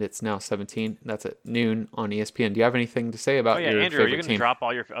 and it's now 17. That's at noon on ESPN. Do you have anything to say about your Andrew, are you favorite going to team? drop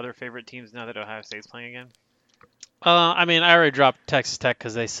all your other favorite teams now that Ohio State's playing again? I mean, I already dropped Texas Tech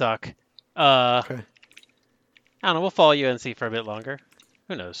because they suck. Okay. I don't know. We'll follow UNC for a bit longer.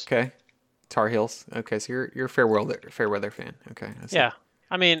 Who knows? Okay. Tar Heels. Okay, so you're a fair weather fan. Okay. I see. Yeah.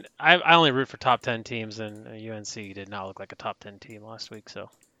 I mean, I only root for top 10 teams, and UNC did not look like a top 10 team last week. So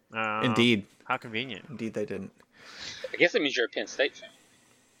Indeed. How convenient. Indeed, they didn't. I guess that means you're a Penn State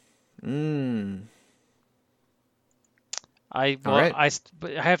fan. I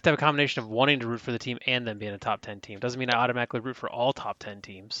have to have a combination of wanting to root for the team and them being a top 10 team. Doesn't mean I automatically root for all top 10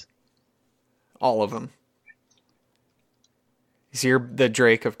 teams. All of them. So you're the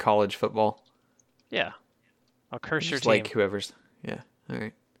Drake of college football. Yeah. I'll curse your Just team. like whoever's. Yeah. All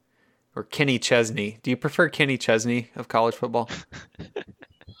right. Or Kenny Chesney. Do you prefer Kenny Chesney of college football?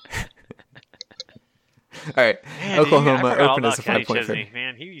 All right. Man, Oklahoma I forgot all open as about a Kenny 5-point Chesney. favorite.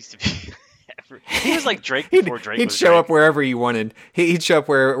 Man, he used to be. He was like Drake He'd before Drake he'd was show Drake. up wherever you wanted. He'd show up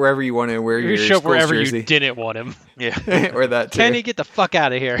wherever you wanted. Wear You your show up school's wherever jersey. you didn't want him. Yeah. or that too. Kenny, get the fuck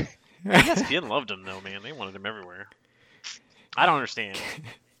out of here. ESPN loved him though, man. They wanted him everywhere. I don't understand.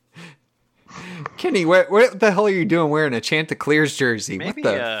 Kenny, what the hell are you doing wearing a Chanticleers jersey? Maybe,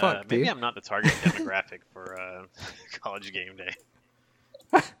 what the fuck, dude? maybe I'm not the target demographic for college game day.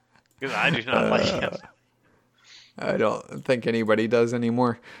 Because I do not like him. I don't think anybody does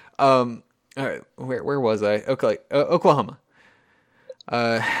anymore. All right, where was I? Oklahoma.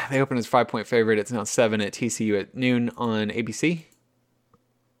 They opened as 5-point favorite. It's now 7 at TCU at noon on ABC.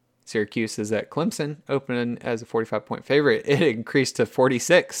 Syracuse is at Clemson, opening as a 45-point favorite. It increased to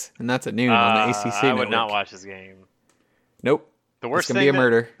 46, and that's at noon on the ACC I network. would not watch this game. Nope. The worst It's gonna thing be a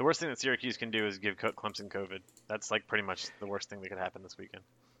murder. The worst thing that Syracuse can do is give Clemson COVID. That's like pretty much the worst thing that could happen this weekend.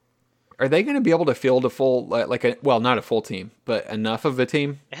 Are they going to be able to field a full, not a full team, but enough of a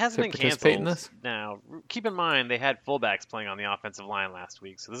team It hasn't to been participate canceled. in this? Now, keep in mind they had fullbacks playing on the offensive line last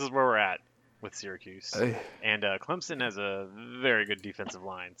week, so this is where we're at with Syracuse. And Clemson has a very good defensive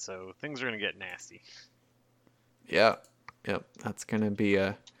line, so things are going to get nasty. Yeah. Yep. That's going to be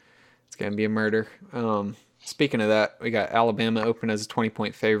a murder. Speaking of that, we got Alabama open as a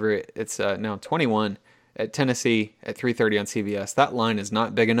 20-point favorite. It's now 21 at Tennessee at 3:30 on CBS. That line is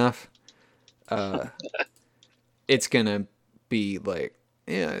not big enough. It's going to be like,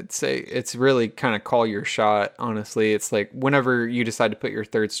 it's really kind of call your shot, honestly. It's like whenever you decide to put your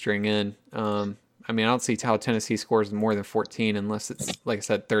third string in. I don't see how Tennessee scores more than 14 unless it's, like I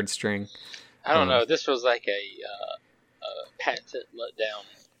said, third string. I don't know. This was like a patent letdown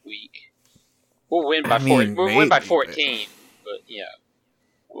week. We'll win by We'll win by 14, but yeah.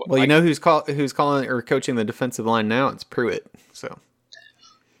 Well, you know who's calling or coaching the defensive line now? It's Pruitt. So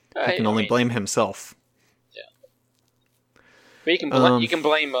he can only blame himself. Yeah. But you can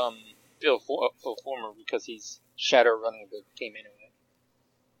blame Phil Fulmer because he's shadow running the team anyway.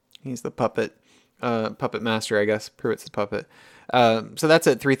 He's the puppet master, I guess. Pruitt's the puppet. So that's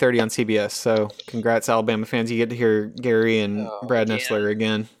at 3:30 on CBS. So congrats, Alabama fans. You get to hear Gary and Brad Nessler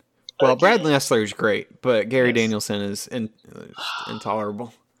again. Well, Brad Nessler is great, but Gary Danielson is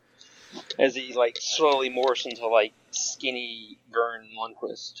intolerable. As he slowly morphs into skinny Vern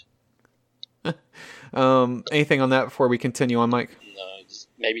Lundquist. Anything on that before we continue on, Mike? No, just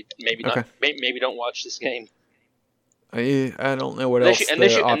maybe Okay. not. Maybe don't watch this game I don't know what else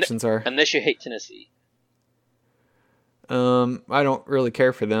the options are. unless you hate Tennessee. I don't really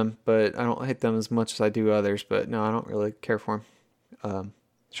care for them, but I don't hate them as much as I do others. But no, I don't really care for them.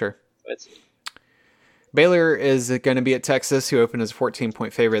 Sure. That's it. Baylor is going to be at Texas, who opened as a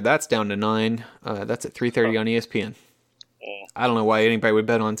 14-point favorite. That's down to 9. That's at 3:30 on ESPN. I don't know why anybody would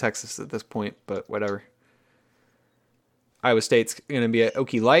bet on Texas at this point, but whatever. Iowa State's going to be at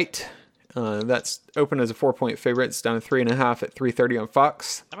Okie Light. That's open as a 4-point favorite. It's down to 3.5 at 3:30 on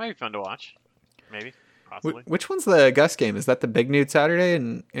Fox. That might be fun to watch. Maybe. Possibly. Which one's the Gus game? Is that the Big Nude Saturday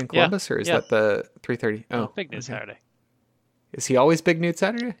in Columbus, or is that the 3:30? Oh, Big Nude Saturday. Is he always Big Nude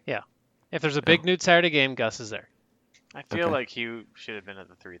Saturday? Yeah. If there's a Big Nude Saturday game, Gus is there. I feel like he should have been at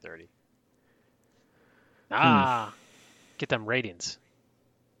the 3:30. Get them ratings.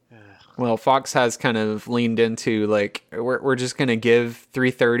 Well, Fox has kind of leaned into like we're just gonna give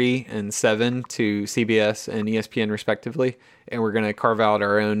 3:30 and 7 to CBS and ESPN respectively, and we're gonna carve out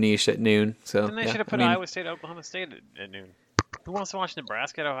our own niche at noon. So Then they should have put Iowa State, Oklahoma State at noon. Who wants to watch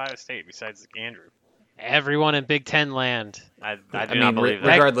Nebraska at Ohio State besides Andrew? Everyone in Big Ten land. I do not believe that.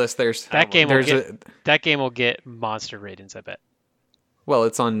 Regardless, that game will get monster ratings. I bet. Well,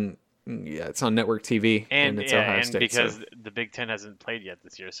 it's on network TV and it's Ohio State. Because the Big Ten hasn't played yet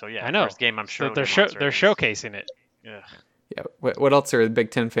this year, so I know. First game I'm sure they're showcasing it. Yeah. Yeah. What else are the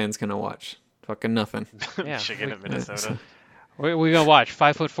Big Ten fans gonna watch? Fucking nothing. Yeah. Michigan and Minnesota. We gonna watch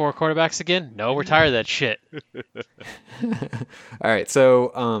 5'4" quarterbacks again? No, we're tired of that shit. All right,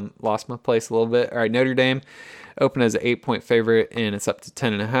 so lost my place a little bit. All right, Notre Dame opened as an 8-point favorite, and it's up to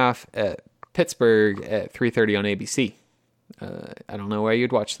 10.5 at Pittsburgh at 3:30 on ABC. I don't know why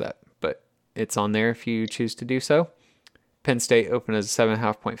you'd watch that, but it's on there if you choose to do so. Penn State opened as a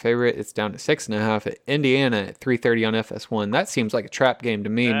 7.5-point favorite. It's down to 6.5 at Indiana at 3:30 on FS1. That seems like a trap game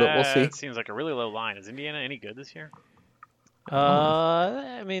to me, but we'll see. It seems like a really low line. Is Indiana any good this year?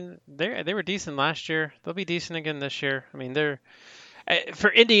 I mean, they were decent last year. They'll be decent again this year. I mean, they're for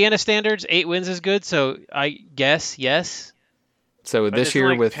Indiana standards, 8 wins is good. So I guess yes. So But this year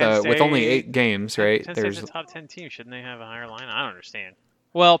like with Penn only State- 8 games, right? Penn State's a top 10 team. Shouldn't they have a higher line? I don't understand.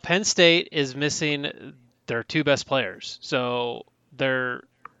 Well, Penn State is missing their 2 best players. So they're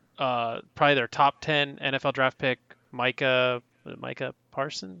probably their top 10 NFL draft pick, Micah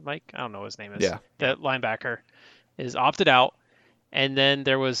Parson. I don't know what his name is. Yeah. That linebacker is opted out. And then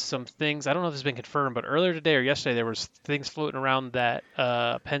there was some things, I don't know if this has been confirmed, but earlier today or yesterday there was things floating around that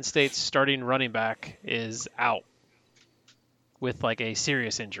Penn State's starting running back is out with like a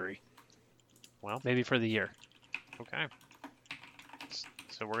serious injury. Well, maybe for the year. Okay.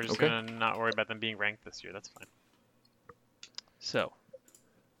 So we're just going to not worry about them being ranked this year. That's fine. So.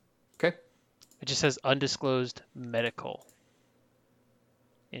 Okay. It just says undisclosed medical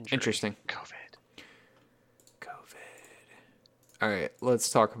injury. Interesting. COVID. All right,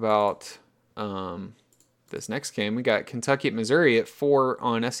 let's talk about this next game. We got Kentucky at Missouri at 4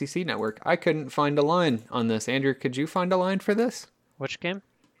 on SEC Network. I couldn't find a line on this. Andrew, could you find a line for this? Which game?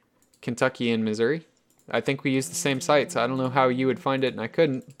 Kentucky and Missouri. I think we used the same sites. I don't know how you would find it, and I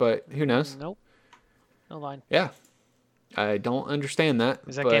couldn't, but who knows? Nope. No line. Yeah. I don't understand that.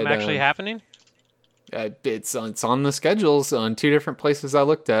 Is that game actually happening? It's on the schedules on 2 different places I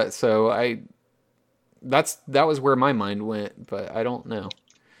looked at, so that was where my mind went, but I don't know.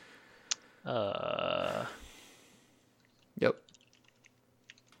 Yep.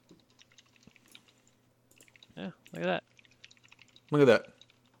 Yeah, look at that. Look at that.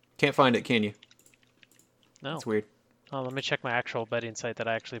 Can't find it, can you? No. It's weird. Oh, let me check my actual betting site that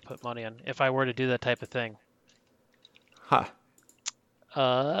I actually put money on. If I were to do that type of thing. Ha.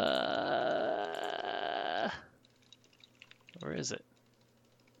 Where is it?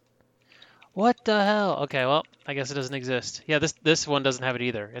 What the hell? Okay, well, I guess it doesn't exist. Yeah, this one doesn't have it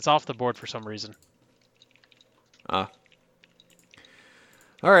either. It's off the board for some reason. All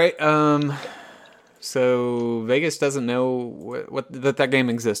right. So Vegas doesn't know that game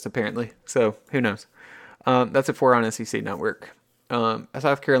exists apparently. So who knows? That's at 4 on SEC Network.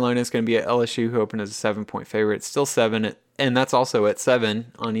 South Carolina is going to be at LSU, who opened as a 7-point favorite. It's still 7, and that's also at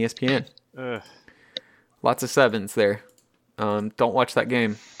 7 on ESPN. Lots of 7s there. Don't watch that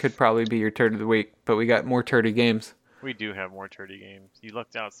game. Could probably be your turd of the week, but we got more turdy games. We do have more turdy games. You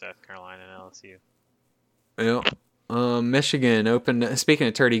looked out South Carolina and LSU. Yeah. Michigan opened. Speaking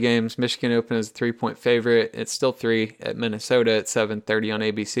of turdy games, Michigan opened as a 3-point favorite. It's still 3 at Minnesota at 7:30 on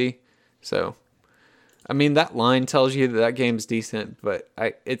ABC. So, I mean, that line tells you that game's decent, but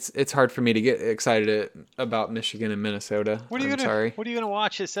it's hard for me to get excited about Michigan and Minnesota. What are you gonna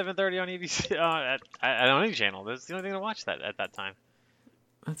watch at 7:30 on ABC at any channel? That's the only thing to watch at that time.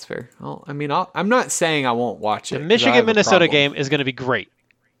 That's fair. Well, I mean, I'm not saying I won't watch it. The Michigan-Minnesota game is going to be great.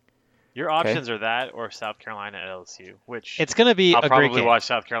 Your options are that or South Carolina at LSU, which it's going to be I'll a great game. probably watch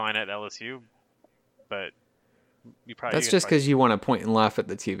South Carolina at LSU, but you probably that's just because you want to point and laugh at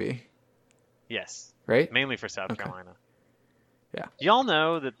the TV. Yes. right? Mainly for South Okay. Carolina. Yeah. Do y'all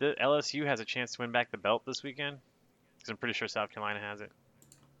know that the LSU has a chance to win back the belt this weekend? Because I'm pretty sure South Carolina has it.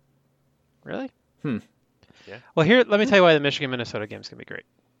 Really? Hmm. Yeah. Well, here, let me tell you why the Michigan-Minnesota game's going to be great.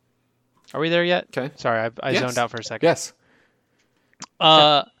 Are we there yet? Okay. Sorry, I Yes. zoned out for a second. Yes.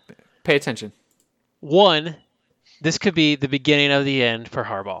 Pay attention. One, this could be the beginning of the end for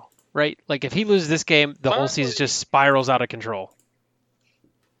Harbaugh, right? Like, if he loses this game, the whole season just spirals out of control.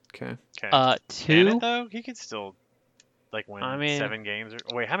 Okay. Okay. Can Two, it, though? He could still, win I mean- 7 games.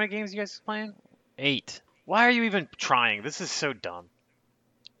 Wait, how many games you guys playing? 8. Why are you even trying? This is so dumb.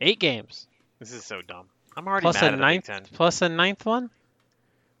 8 games. This is so dumb. I'm already Plus mad a at the Big ninth, Ten. plus a ninth one?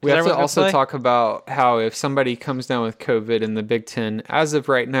 We have to everyone's gonna also play? talk about how if somebody comes down with COVID in the Big Ten, as of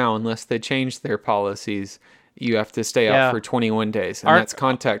right now, unless they change their policies, you have to stay Yeah. out for 21 days, and Our- that's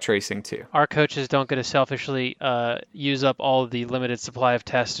contact tracing too. Our coaches don't get to selfishly use up all of the limited supply of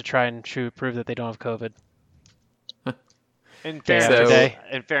tests to try and prove that they don't have COVID. In Day after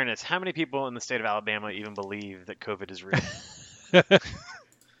fairness, day. how many people in the state of Alabama even believe that COVID is real?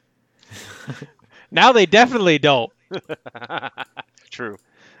 Now they definitely don't. True.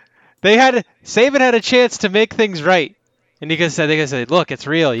 Saban had a chance to make things right, and they could say, "Look, it's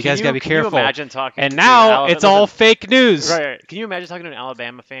real. You guys gotta be Can careful." you imagine talking And to now Alabama- it's all fake news. Right. Can you imagine talking to an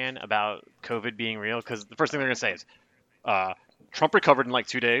Alabama fan about COVID being real? Because the first thing they're going to say is, Trump recovered in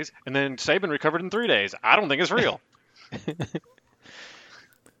 2 days, and then Saban recovered in 3 days. I don't think it's real.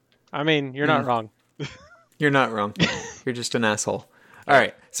 I mean, you're not wrong. You're not wrong. You're just an asshole. All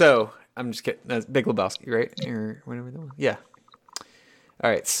right. So I'm just kidding. That's Big Lebowski, right? Or whatever that was. Yeah. All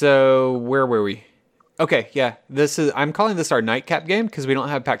right. So where were we? Okay. Yeah. I'm calling this our nightcap game because we don't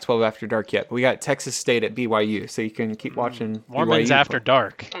have Pac-12 After Dark yet. But we got Texas State at BYU, so you can keep watching. Mormons BYU After play.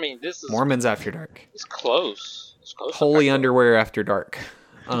 Dark. I mean, this is Mormons After Dark. it's close. It's close. to Holy Pac-12. Underwear After Dark.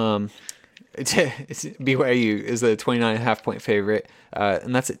 It's BYU is a 29.5 point favorite,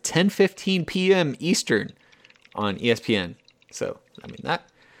 and that's at 10:15 p.m. Eastern on ESPN. So I mean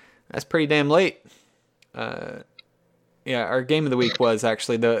that's pretty damn late. Yeah, our game of the week was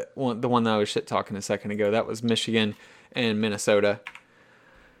actually the one that I was shit talking a second ago. That was Michigan and Minnesota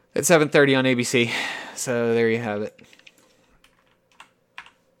at 7:30 on ABC. So there you have it.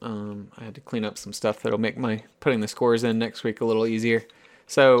 I had to clean up some stuff that'll make my putting the scores in next week a little easier.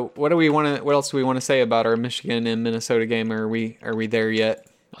 So what else do we want to say about our Michigan and Minnesota game? Are we there yet?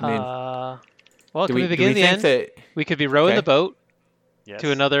 I mean, Well, do can we we begin the think end? that We could be rowing Okay. the boat Yes.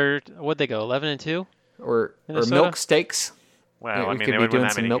 to another. What'd they go? 11-2. or Minnesota? milk steaks? Well, Yeah, I we mean, could they be wouldn't doing win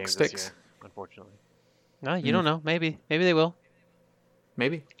that some many milk games this sticks. year, unfortunately. No, you don't know. Maybe they will.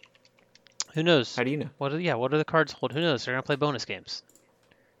 Maybe. Who knows? How do you know? What do the cards hold? Who knows? They're gonna play bonus games.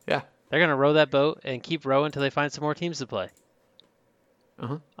 Yeah. They're gonna row that boat and keep rowing until they find some more teams to play.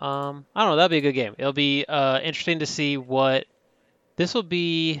 Uh-huh. I don't know. That'll be a good game. It'll be interesting to see what. This will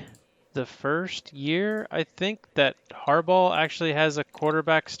be the first year, I think, that Harbaugh actually has a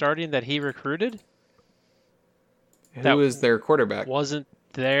quarterback starting that he recruited. Who is their quarterback? Wasn't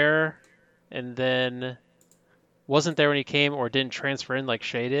there, and then wasn't there when he came, or didn't transfer in like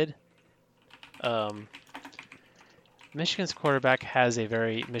Shea did. Michigan's quarterback has a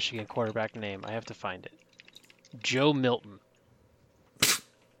very Michigan quarterback name. I have to find it. Joe Milton.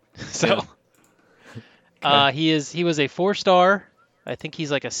 So, he was a 4-star. I think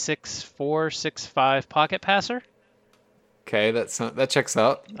he's like a 6'4", 6'5" pocket passer. Okay, that checks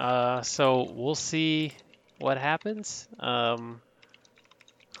out. So we'll see what happens. I don't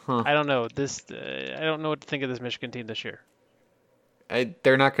know I don't know what to think of this Michigan team this year.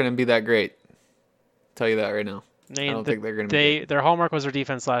 They're not going to be that great. Tell you that right now. I don't think they're gonna be good. Their hallmark was their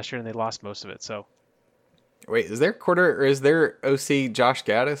defense last year, and they lost most of it. So Wait, is their OC Josh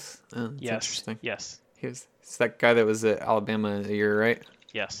Gaddis? Oh, that's interesting. Yes. It's that guy that was at Alabama a year, right?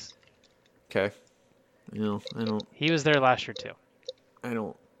 Yes. Okay. No, I don't. He was there last year too.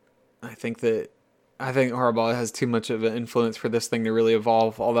 I think Harbaugh has too much of an influence for this thing to really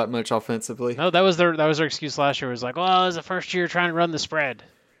evolve all that much offensively. No, that was their excuse last year. Was like, well, it was the first year trying to run the spread,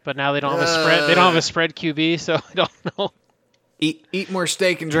 but now they don't have a spread. They don't have a spread QB, so I don't know. Eat more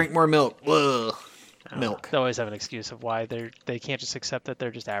steak and drink more milk. Ugh. Milk. They always have an excuse of why they can't just accept that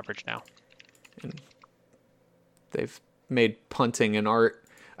they're just average now. They've made punting an art.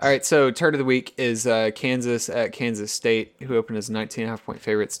 All right, so turd of the week is Kansas at Kansas State, who opened as a 19.5 point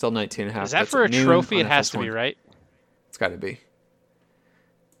favorite. Still 19.5. Is that That's for a at noon trophy? on It has to FS1. be, right? It's got to be.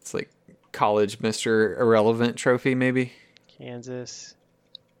 It's like college Mr. Irrelevant trophy, maybe. Kansas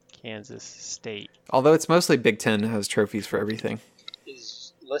State. Although it's mostly Big Ten has trophies for everything.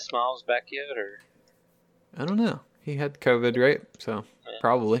 Is Les Miles back yet, or I don't know. He had COVID, right? So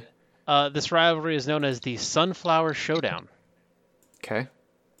probably. This rivalry is known as the Sunflower Showdown. Okay.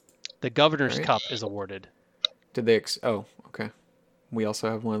 The Governor's Alright. Cup is awarded. Did they? Oh, okay. We also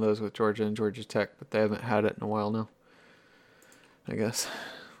have one of those with Georgia and Georgia Tech, but they haven't had it in a while now. I guess.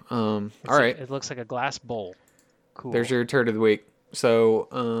 All right. It looks like a glass bowl. Cool. There's your turd of the week. So,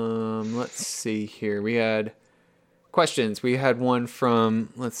 let's see here. We had questions. We had one from,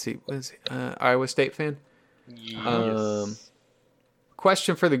 let's see, what is it? Iowa State fan?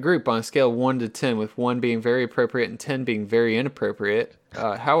 Question for the group on a scale of 1 to 10, with 1 being very appropriate and 10 being very inappropriate.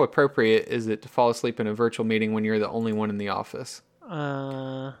 How appropriate is it to fall asleep in a virtual meeting when you're the only one in the office?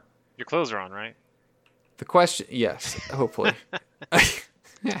 Your clothes are on, right? The question, yes, hopefully.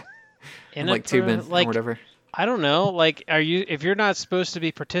 Like tubing or whatever. I don't know. Like, if you're not supposed to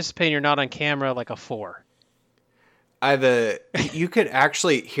be participating, you're not on camera, like a 4. You could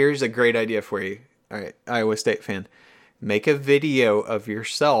actually, here's a great idea for you. All right, Iowa State fan. Make a video of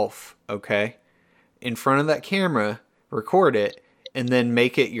yourself, okay, in front of that camera, record it, and then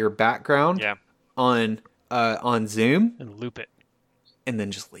make it your background on Zoom. And loop it. And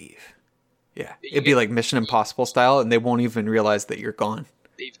then just leave. Yeah. It'd be like Mission Impossible style, and they won't even realize that you're gone.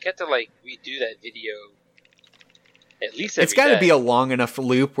 They've got to redo that video at least every It's got to day. be a long enough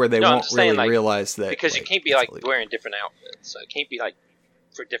loop where they won't really realize that. Because you can't be wearing different outfits, so it can't be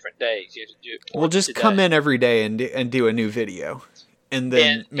for different days. You have to do it. We'll just come in every day and do a new video, and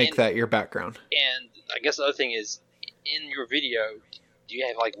then make that your background. And I guess the other thing is, in your video, do you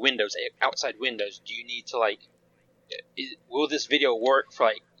have windows, outside windows? Do you need to will this video work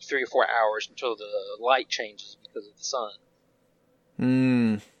for 3 or 4 hours until the light changes because of the sun?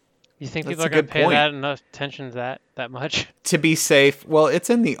 You think people are going to pay that enough attention to that much? To be safe, well, it's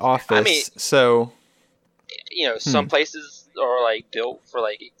in the office, I mean, so some places are built for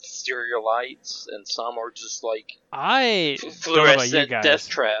exterior lights, and some are just I don't know about you fluorescent guys, death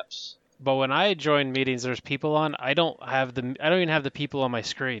traps. but when I join meetings, there's people on. I don't even have the people on my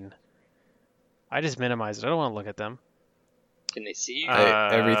screen. I just minimize it. I don't want to look at them. Can they see you?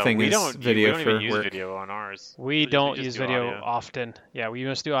 Everything we is don't, video we don't for even use work. video on ours. We just don't use video audio. often. Yeah, we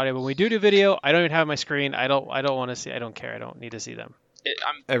must do audio, but when we do video, I don't even have my screen. I don't want to see. I don't care. I don't need to see them.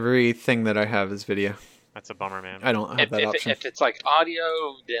 Everything that I have is video. That's a bummer, man. I don't have that option. If it's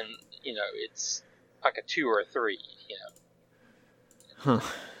audio, then it's a 2 or a 3. Huh.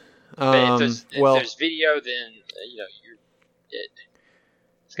 But if there's video, then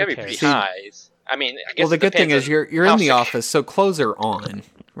it's got to be pretty See, high. I mean, I guess Well, the good thing is you're in the sick- office, so clothes are on,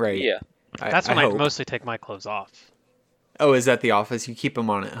 right? Yeah. That's when I hope. mostly take my clothes off. Oh, is that the office? You keep them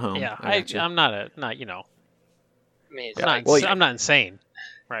on at home. Yeah, I gotcha. I'm not. I mean, it's I'm not insane.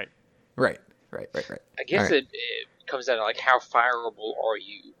 Right. Right. I guess All right. it comes down to how fireable are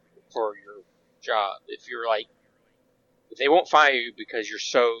you for your job. If you're if they won't fire you because you're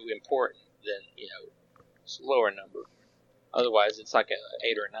so important, then it's a lower number. Otherwise, it's a 8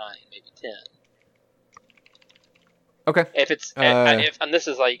 or 9, maybe 10. Okay. If it's and this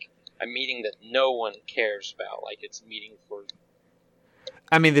is a meeting that no one cares about, it's a meeting for.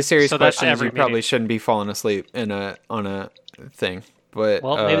 I mean, the serious So that's question is every you probably meeting. shouldn't be falling asleep on a thing, but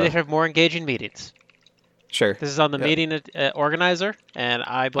Well, maybe they should have more engaging meetings. sure. This is on the Yep. meeting organizer, and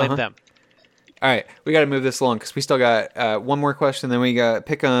I blame them. All right, we got to move this along because we still got one more question. Then we got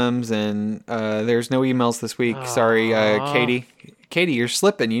pick'ems, and there's no emails this week. Sorry, Katie. Katie, you're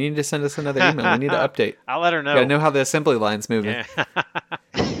slipping. You need to send us another email. We need to update. I'll let her know. Got to know how the assembly line's moving. Yeah.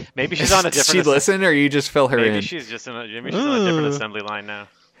 Maybe she's on a Does different. she listen, or you just fill her Maybe in? she's just on a different assembly line now.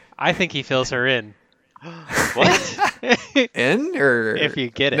 I think he fills her in. What? In or If you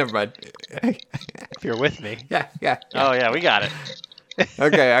get it. Never mind. If you're with me. yeah. Oh yeah, we got it.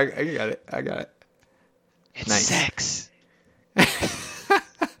 Okay, I got it. It's Nice. sex.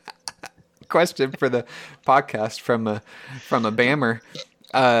 Question for the podcast from a Bammer.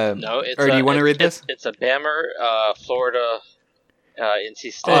 No, it's or do you want to read this? It's a Bammer, Florida,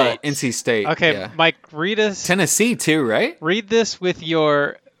 NC State. NC State. Okay, yeah. Mike, read Tennessee too, right? this with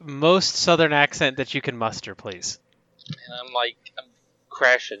your most southern accent that you can muster, please. And I'm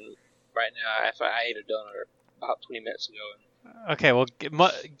crashing right now after I ate a donut about 20 minutes ago. Okay, well,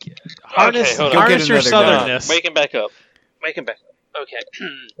 harness, hold on. harness Go your get another southernness. Waking back up. Okay.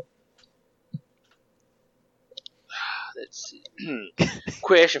 Let's see.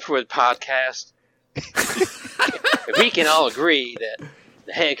 Question for the podcast. If we can all agree that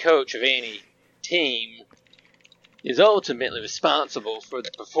the head coach of any team is ultimately responsible for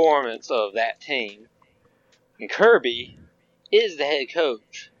the performance of that team, and Kirby is the head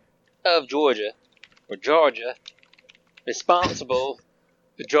coach of Georgia, responsible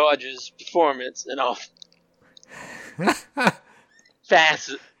for Georgia's performance in all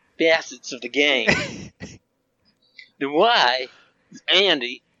facets facets of the game, then why is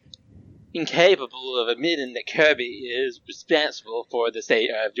Andy incapable of admitting that Kirby is responsible for the state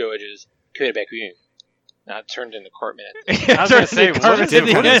of Georgia's quarterback room? Now it turned into Cartman. I was going to say, what Did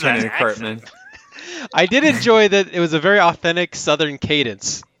is turn that into accent? Cartman. I did enjoy that it was a very authentic Southern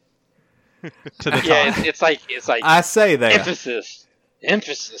cadence to the Yeah, talk. it's like I say that.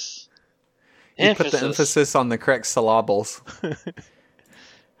 emphasis. You put the emphasis on the correct syllables.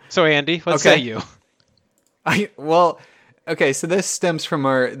 So Andy, what Okay. say you? Okay, so this stems from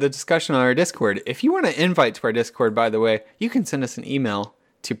the discussion on our Discord. If you want to invite to our Discord, by the way, you can send us an email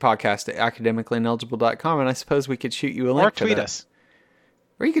to podcast@academicalyineligible.com, and I suppose we could shoot you a link Or for tweet that. us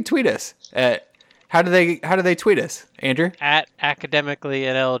Or you could tweet us at how do they tweet us, Andrew? at academically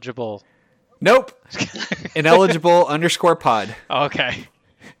ineligible. Nope. Ineligible_pod. Okay,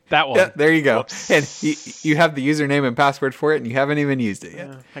 that one. Yeah, there you go. Whoops. And you have the username and password for it, and you haven't even used it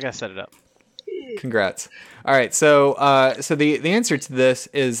yet. I gotta set it up. Congrats. All right, so the answer to this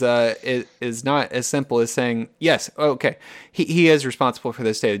is not as simple as saying yes. Okay, he is responsible for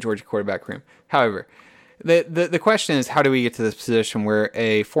the state of Georgia quarterback room. However, the question is, how do we get to this position where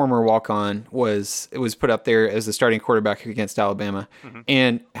a former walk-on was put up there as the starting quarterback against Alabama,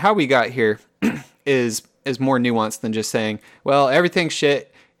 and how we got here is more nuanced than just saying, well, everything's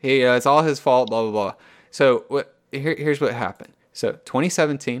shit. It's all his fault. Blah blah blah. So here's what happened. So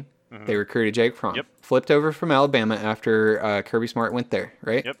 2017. They recruited Jake Fromm. Yep. Flipped over from Alabama after Kirby Smart went there,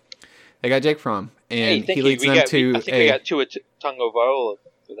 right? Yep. They got Jake Fromm, and Hey, he leads them I to think we got Tua Tagovailoa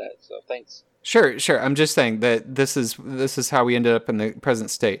for that. So thanks. Sure. I'm just saying that this is how we ended up in the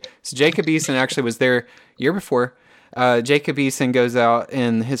present state. So Jacob Eason actually was there year before. Jacob Eason goes out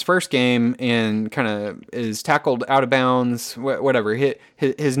in his first game and kind of is tackled out of bounds, whatever.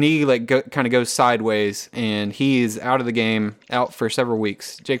 His knee kind of goes sideways, and he's out of the game, out for several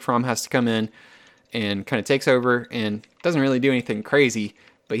weeks. Jake Fromm has to come in and kind of takes over and doesn't really do anything crazy,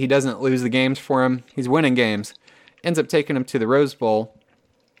 but he doesn't lose the games for him. He's winning games. Ends up taking him to the Rose Bowl,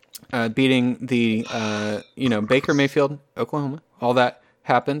 beating the Baker Mayfield, Oklahoma. All that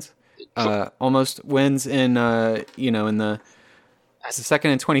happens. Almost wins in the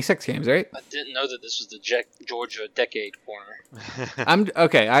second and 26 games, right? I didn't know that this was the Georgia Decade Corner. I'm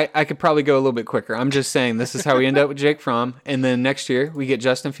okay. I could probably go a little bit quicker. I'm just saying this is how we end up with Jake Fromm, and then next year we get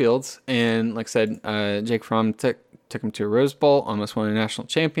Justin Fields, and like I said, Jake Fromm took him to a Rose Bowl, almost won a national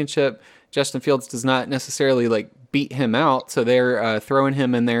championship. Justin Fields does not necessarily beat him out, so they're throwing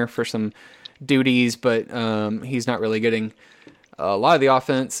him in there for some duties, but he's not really getting a lot of the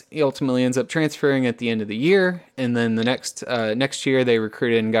offense. He ultimately ends up transferring at the end of the year, and then the next year they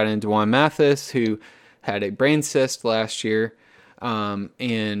recruited and got in Dwan Mathis, who had a brain cyst last year, and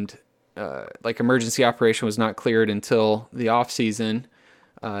emergency operation was not cleared until the off season.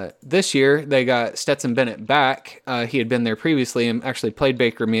 This year they got Stetson Bennett back. He had been there previously and actually played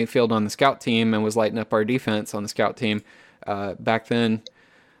Baker Mayfield on the scout team and was lighting up our defense on the scout team back then,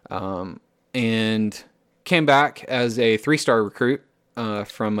 and came back as a 3-star recruit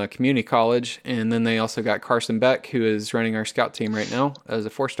from a community college. And then they also got Carson Beck, who is running our scout team right now, as a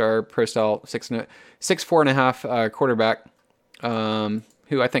 4-star pro-style 6'4.5" quarterback,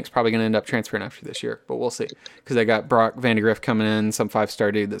 who I think is probably going to end up transferring after this year, but we'll see, because they got Brock Vandegrift coming in, some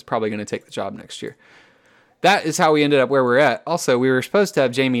 5-star dude that's probably going to take the job next year. That is how we ended up where we're at. Also, we were supposed to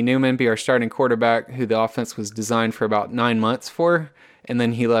have Jamie Newman be our starting quarterback, who the offense was designed for about 9 months for, and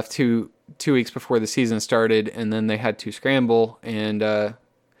then he left two weeks before the season started, and then they had to scramble, and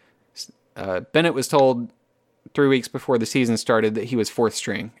Bennett was told 3 weeks before the season started that he was 4th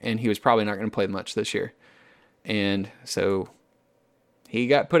string, and he was probably not going to play much this year. And so he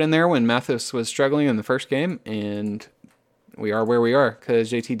got put in there when Mathis was struggling in the first game, and we are where we are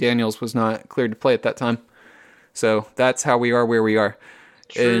because JT Daniels was not cleared to play at that time. So that's how we are where we are.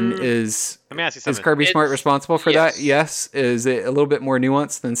 True. And Let me ask you is something. Kirby Smart responsible for yes. that? Yes. Is it a little bit more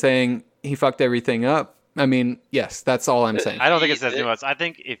nuanced than saying he fucked everything up? I mean, yes, that's all I'm saying. I don't think it's as nuanced. I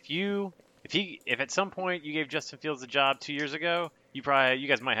think if at some point you gave Justin Fields the job 2 years ago, you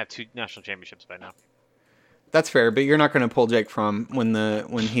guys might have 2 national championships by now. That's fair, but you're not going to pull Jake Fromm when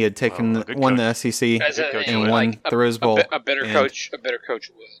he had won the SEC As a- and like won the Rose Bowl. A better and- coach would.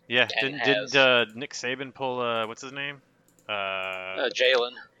 Yeah, And didn't Nick Saban pull what's his name?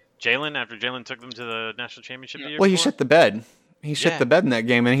 Jalen. Jalen, after Jalen took them to the national championship the year Well, he before? shit the bed. He shit Yeah. the bed in that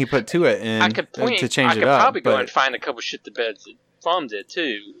game, and he put Tua in I could to change I could it up. probably go but and find a couple shit the beds that Fromm did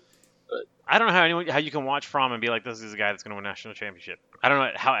too. I don't know how you can watch Fromm and be like, this is a guy that's going to win a national championship. I don't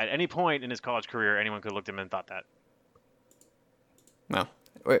know how at any point in his college career anyone could have looked at him and thought that. well,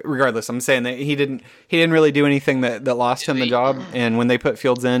 regardless, I'm saying that he didn't really do anything that lost him the job. And when they put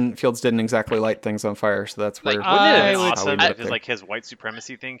Fields in, Fields didn't exactly light things on fire. So that's where. Like, Wouldn't it have I been would- awesome I would if his, like his white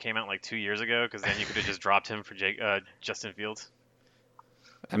supremacy thing came out like 2 years ago? Because then you could have just dropped him for Justin Fields.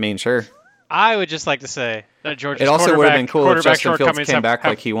 I mean, sure. I would just like to say that Georgia's It also would have been cool if quarterback Justin Fields shortcomings came back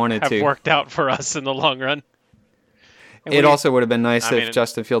like he wanted have to. worked out for us in the long run. And It we- also would have been nice I if mean-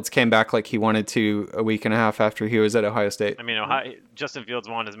 Justin Fields came back like he wanted to a week and a half after he was at Ohio State. I mean, Justin Fields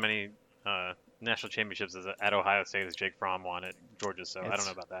won as many national championships at Ohio State as Jake Fromm won at Georgia, so I don't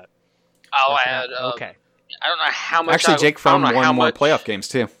know about that. I'll That's add. not- okay. I don't know how much. Actually, Jake Fromm I don't know how won more much- playoff games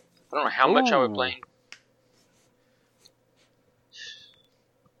too. I don't know how much I would Ooh. blame.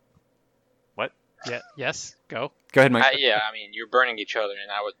 What? Yeah. Yes. Go. Go ahead, Mike. I mean, you're burning each other,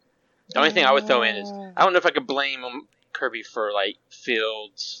 and I would. The only thing I would throw in is I don't know if I could blame Kirby for like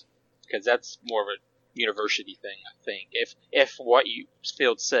Fields, because that's more of a university thing. I think if what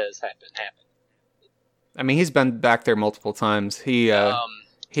Fields says happened. I mean, he's been back there multiple times. He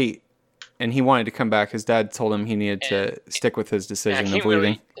wanted to come back. His dad told him he needed to stick with his And decision of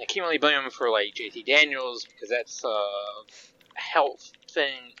leaving. I can't really blame him for like JT Daniels because that's a health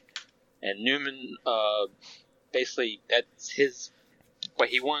thing, and Newman basically that's what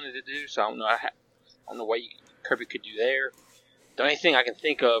he wanted to do. So I don't know what Kirby could do there. The only thing I can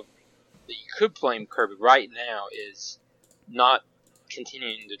think of that you could blame Kirby right now is not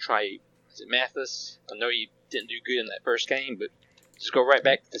continuing to try. Is it Mathis? I know he didn't do good in that first game, but just go right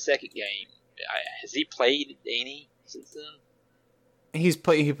back to the second game. Has he played any since then? He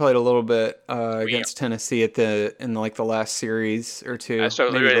played a little bit against Tennessee in the last series or two, So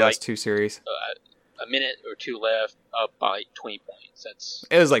maybe the literally, last like, two series. A minute or two left, up by like 20 points. That's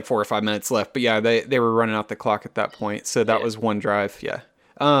It was like 4 or 5 minutes left, but yeah, they were running out the clock at that point, so that Yeah. was one drive. Yeah.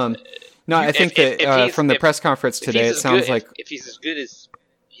 No, I think if that from the press conference today, it sounds like if he's as good as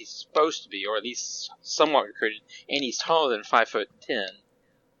he's supposed to be, or at least somewhat recruited, and he's taller than 5'10".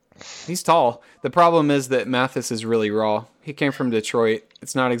 he's tall. The problem is that Mathis is really raw. He came from Detroit.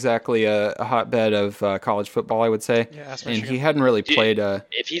 It's not exactly a hotbed of college football, I would say. Yeah. That's And Michigan. he hadn't really Dude, played.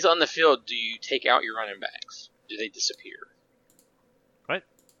 If he's on the field, do you take out your running backs? Do they disappear?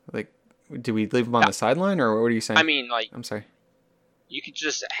 Like, do we leave him on the sideline, or what are you saying? I mean, like I'm sorry. you could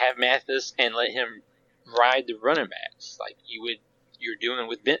just have Mathis and let him ride the running backs, like you're doing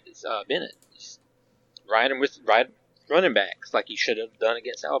with Bennett. Just ride running backs like you should have done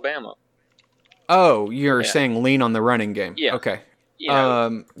against Alabama. Oh, you're Yeah. saying lean on the running game. Yeah. Okay. You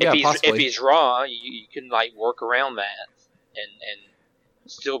know, Yeah, if possibly. he's raw, you can like work around that and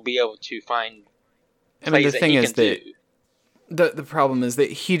still be able to find I mean, the plays thing that he is can that do. the problem is that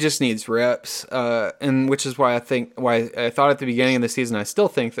he just needs reps, and which is why I thought at the beginning of the season, I still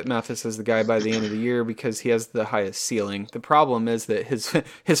think that Mathis is the guy by the end of the year because he has the highest ceiling. The problem is that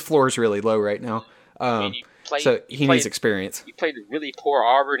his floor is really low right now. I mean, you Needs experience. You played a really poor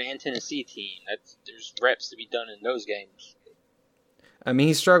Auburn and Tennessee team. There's reps to be done in those games. I mean,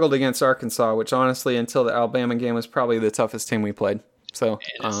 he struggled against Arkansas, which honestly, until the Alabama game, was probably the toughest team we played. So, And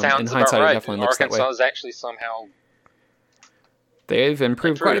it in sounds about hindsight, right. it definitely looks that Arkansas way. is actually somehow. They've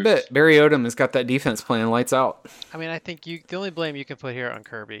improved quite a bit. Barry Odom has got that defense playing lights out. I mean, I think the only blame you can put here on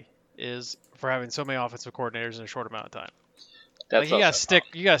Kirby is for having so many offensive coordinators in a short amount of time. That's Like, also-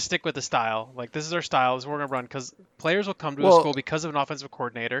 you gotta stick with the style. Like, this is our style. This is what we're gonna run because players will come to a Well- school because of an offensive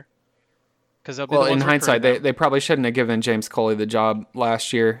coordinator. Because they'll be Well, the in ones hindsight, recruiting they probably shouldn't have given James Coley the job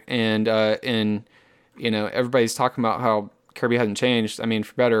last year. And everybody's talking about how Kirby hasn't changed. I mean,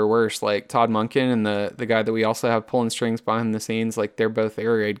 for better or worse, like Todd Monken and the guy that we also have pulling strings behind the scenes, like they're both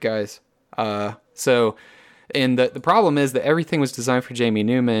air raid guys. And the problem is that everything was designed for Jamie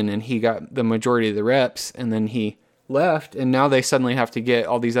Newman, and he got the majority of the reps, and then he left, and now they suddenly have to get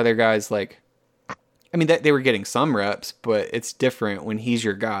all these other guys. Like, I mean, they were getting some reps, but it's different when he's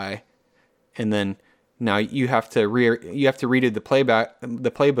your guy, and then now you have to redo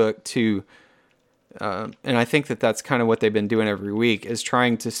the playbook to. And I think that's kind of what they've been doing every week is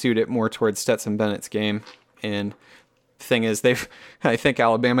trying to suit it more towards Stetson Bennett's game. And the thing is, I think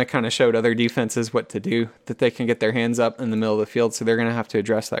Alabama kind of showed other defenses what to do, that they can get their hands up in the middle of the field. So they're going to have to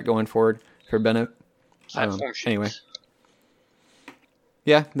address that going forward for Bennett. platform shoots. Anyway.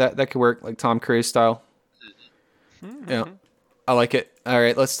 Yeah, that could work, like Tom Cruise style. Yeah, I like it. All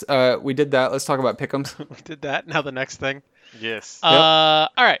right, we did that. Let's talk about pick'ems. We did that. Now the next thing. Yes. All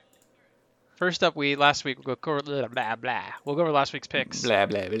right. First up, last week we'll go over blah blah. We'll go over last week's picks. Blah,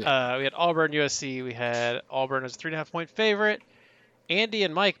 blah, blah. We had Auburn, USC. We had Auburn as a 3.5-point favorite. Andy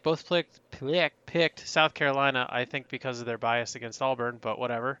and Mike both picked South Carolina. I think because of their bias against Auburn, but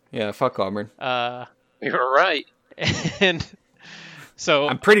whatever. Yeah, fuck Auburn. You're right. And So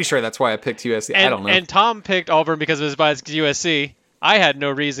I'm pretty sure that's why I picked USC. I don't know. And Tom picked Auburn because of his bias to USC. I had no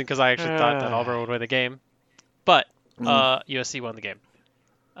reason because I actually thought that Auburn would win the game. But USC won the game.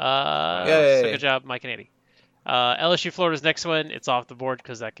 So Yay. good job, Mike and Andy. LSU Florida's next one. It's off the board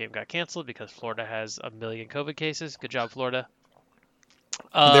because that game got canceled because Florida has 1 million COVID cases. Good job, Florida.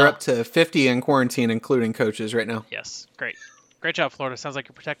 They're up to 50 in quarantine, including coaches right now. Yes, great. Great job, Florida. Sounds like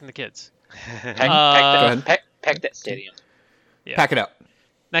you're protecting the kids. Pack Go ahead. that stadium. Yeah. Pack it up.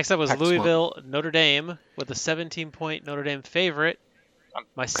 Next up was Pack the swamp. Louisville, Notre Dame, with a 17-point Notre Dame favorite.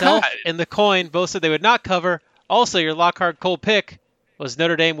 Myself and the coin both said they would not cover. Also, your Lockhart Cole pick was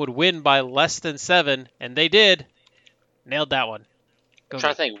Notre Dame would win by less than 7, and they did. Nailed that one. Go I'm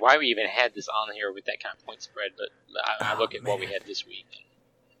trying me. to think why we even had this on here with that kind of point spread, but I look at what we had this week.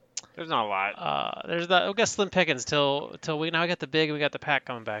 There's not a lot. There's that. We got slim pickings till we now got the big and we got the pack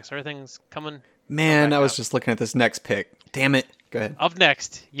coming back, so everything's coming. Man, back I was up. just looking at this next pick. Damn it. Go ahead. Up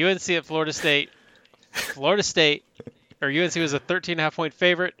next, UNC at Florida State. Florida State, or UNC was a 13.5-point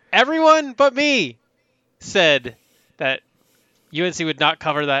favorite. Everyone but me said that UNC would not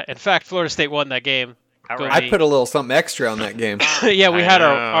cover that. In fact, Florida State won that game. Go I me. put a little something extra on that game. Yeah, we I had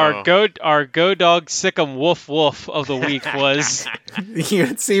know. our go dog sick'em woof woof of the week was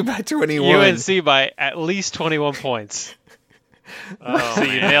UNC by 21. UNC by at least 21 points. So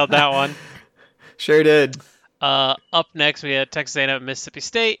you nailed that one. Sure did. Up next, we had Texas A&M at Mississippi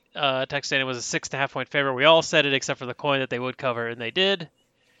State. Texas A&M was a 6.5-point favorite. We all said it except for the coin that they would cover, and they did.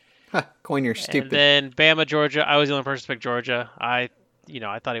 Huh, coin, you're stupid. And then Bama, Georgia. I was the only person to pick Georgia. I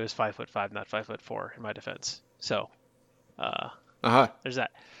thought he was 5'5", not 5'4", in my defense. So, Uh-huh. there's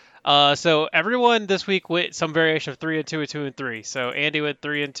that. So everyone this week went some variation of 3 and 2 or 2 and 3. So Andy went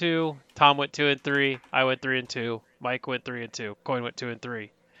 3 and 2, Tom went 2 and 3, I went 3 and 2, Mike went 3 and 2, Coin went 2 and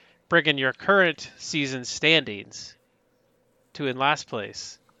 3. Bringing your current season standings to in last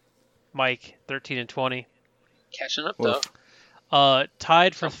place, Mike 13 and 20. Catching up Woof. though.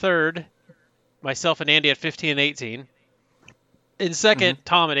 Tied for third, myself and Andy at 15 and 18. In second,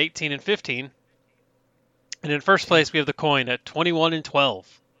 Tom at 18 and 15. And in first place, we have the coin at 21 and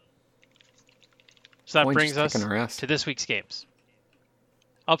 12. So that Coin brings just us kicking our ass. to this week's games.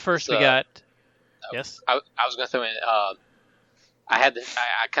 Up first, we So- got... Yes? I was gonna throw in. I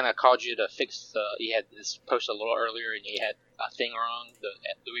kind of called you to fix. You had this post a little earlier, and you had a thing wrong.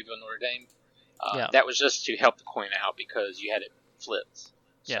 At Louisville Notre Dame. Yeah. That was just to help the coin out because you had it flipped.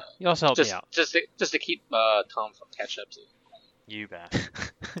 Yeah, So, you also helped me out. Just to keep Tom from catching up to. You bet.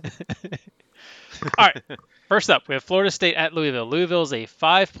 All right, first up, we have Florida State at Louisville. Louisville's a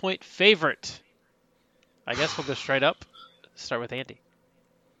 5-point favorite. I guess we'll go straight up. Start with Andy.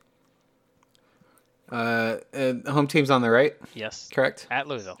 Home team's on the right, Yes, correct? at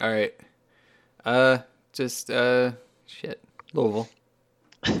Louisville. All right. Shit. Louisville.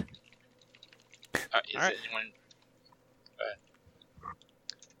 Is All right. anyone?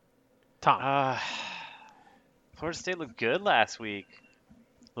 Tom. Florida State looked good last week.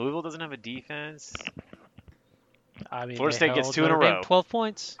 Louisville doesn't have a defense. I mean, Florida they State gets held 2 in a Notre Dame row. 12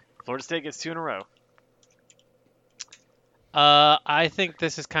 points. Florida State gets 2 in a row. I think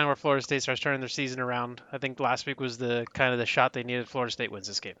this is kind of where Florida State starts turning their season around. I think last week was the kind of the shot they needed. Florida State wins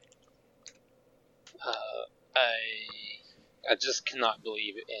this game. I just cannot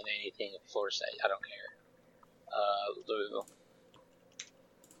believe in anything of Florida State. I don't care. Louisville.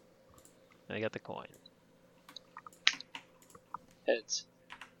 And I got the coin. Heads.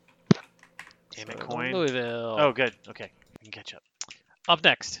 Damn it, So, coin. Louisville. Oh, good. Okay. We can catch up. Up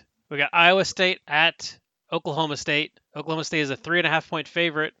next, we got Iowa State at Oklahoma State. Oklahoma State is a 3.5-point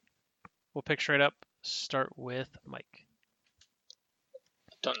favorite. We'll pick straight up. Start with Mike.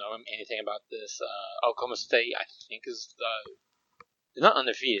 Don't know anything about this. Oklahoma State, I think, is they're not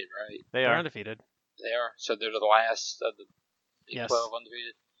undefeated, right? They They're are. undefeated. They are. So they're the last of the Big Yes. 12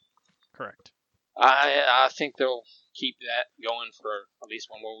 undefeated. Correct. I think they'll keep that going for at least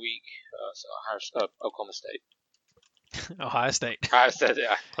one more week. So Oklahoma State. Ohio State. Ohio State.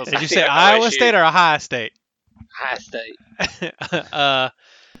 Yeah. Did you say Iowa State or Ohio State? Ohio State.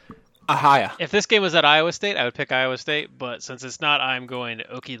 Ahia. If this game was at Iowa State, I would pick Iowa State, but since it's not, I'm going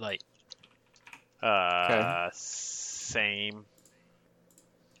Okie Light. Same.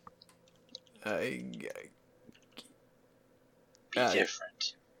 Be Uh,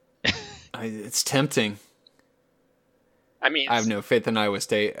 different. It's tempting. I mean, I have no faith in Iowa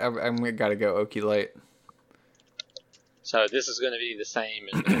State. I'm gotta go Okie Light. so this is going to be the same,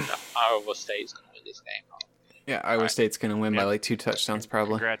 and Iowa State's going to win this game. Yeah, Iowa State's gonna win by Yeah. like 2 touchdowns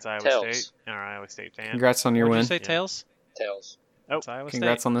probably. Congrats, Iowa Tails. State. Our Iowa State fan. Congrats on your What did win. you say, Yeah. Tails? Tails. Oh, It's Iowa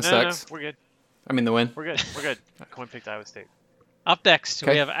Congrats State. on the no, sex. we're good. I mean the win. We're good. We're good. Coin picked Iowa State. Up next,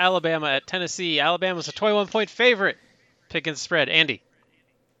 Okay. we have Alabama at Tennessee. Alabama's a 21-point favorite. Picking spread. Andy.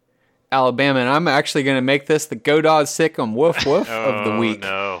 Alabama, and I'm actually going to make this the Go Dog Sick 'em Woof Woof of the week.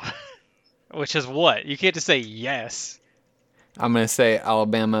 No. Which is what? You can't just say yes. I'm going to say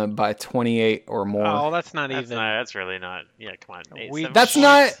Alabama by 28 or more. Oh, that's not That's even. not. That's really not. Yeah, come on. Weak 7 That's points.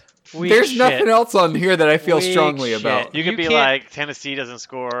 not. Weak There's shit. nothing else on here that I feel Weak strongly shit. about. You could You be can't- like Tennessee doesn't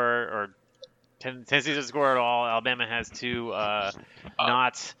score, or Tennessee doesn't score at all. Alabama has 2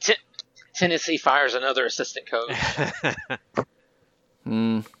 not. Tennessee fires another assistant coach.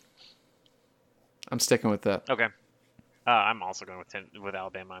 I'm sticking with that. Okay. I'm also going with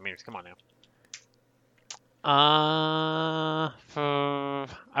Alabama. I mean, come on now. I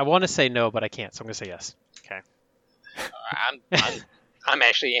want to say no, but I can't, so I'm gonna say yes. Okay. I'm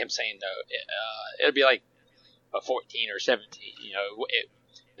actually am saying no. It'll be like a 14 or 17. You know,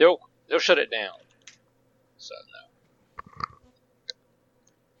 they'll shut it down. So no.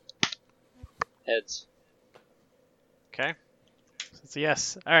 Heads. Okay. So it's a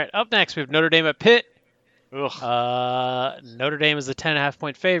yes. All right. Up next, we have Notre Dame at Pitt. Ugh. Notre Dame is a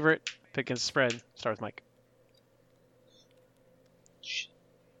 10.5-point favorite. Picking spread. Start with Mike.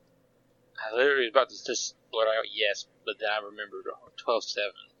 I literally was about to just blurt out yes, but then I remembered 12-7.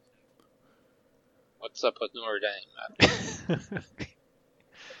 What's up with Notre Dame?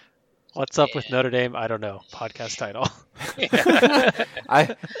 What's up with Notre Dame? I don't know. Podcast title.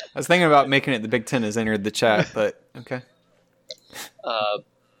 I was thinking about making it the Big Ten has entered the chat, but okay.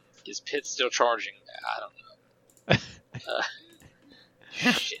 Is Pitt still charging? I don't know.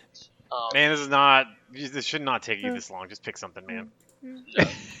 Shit. Man, this is not. This should not take you this long. Just pick something, man. No.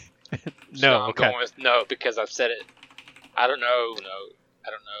 So No. I'm Okay. going with no because I've said it. I don't know. No. I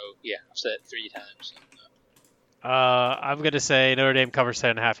don't know. Yeah, I've said it 3 times. No. I'm gonna say Notre Dame covers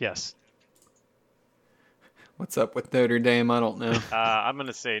 10.5. Yes. What's up with Notre Dame? I don't know. I'm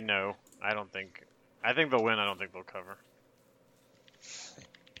gonna say no. I don't think. I think they'll win. I don't think they'll cover.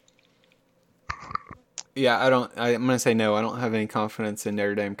 Yeah, I'm going to say no. I don't have any confidence in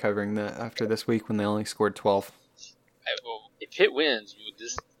Notre Dame covering that after this week when they only scored 12. Well, if Pitt wins, would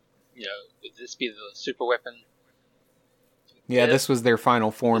this be the super weapon? Yeah, this was their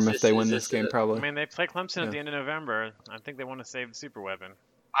final form Is if they this- win is this this game, a- probably. I mean, they play Clemson Yeah. at the end of November. I think they want to save the super weapon.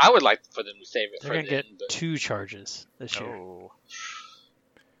 I would like for them to save it They're for gonna get then, but 2 charges this year. Oh.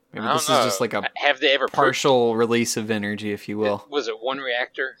 Maybe I this don't is just know. like a Have they ever partial release of energy, if you will. Was it one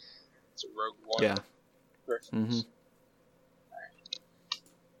reactor? It's a Rogue One. Yeah. Reference. hmm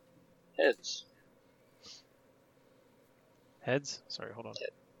Heads. Heads? Sorry, hold on.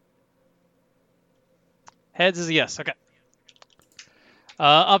 Heads is a yes. Okay.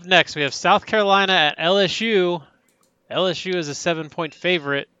 Up next, we have South Carolina at LSU. LSU is a 7-point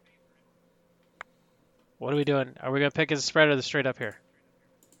favorite. What are we doing? Are we going to pick as a spread or the straight up here?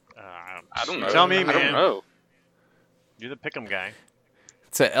 I don't know. Tell me, I man. don't know. You're the pick'em guy.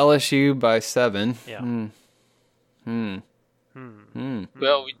 It's at LSU by 7. Yeah. Well,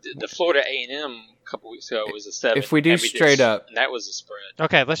 we did the Florida A&M a couple weeks ago was a 7. If we do and did straight up. and that was a spread.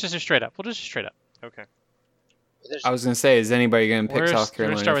 Okay, let's just do straight up. We'll just do straight up. Okay. There's- I was going to say, is anybody going to pick We're South gonna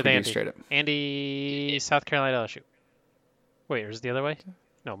Carolina start if with we do Andy. straight up? Andy, South Carolina, LSU. Wait, or is it the other way?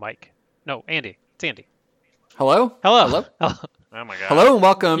 No, Mike. No, Andy. It's Andy. Hello? Hello. Hello? Oh my god. Hello and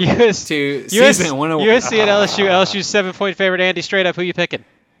welcome US to US, season 101. USC at LSU. LSU's 7-point favorite. Andy, straight up, who you picking?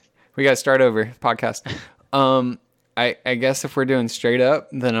 We got to start over podcast. I guess if we're doing straight up,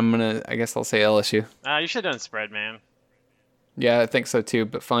 then I guess I'll say LSU. You should have done spread, man. Yeah, I think so too,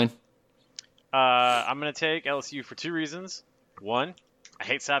 but fine. I'm gonna take LSU for 2 reasons. 1, I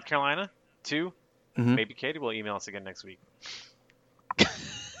hate South Carolina. 2, Mhm. maybe Katie will email us again next week.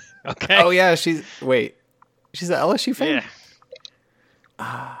 Okay. Oh yeah, she's an LSU fan.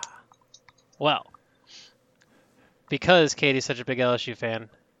 Yeah. Well, because Katie's such a big LSU fan,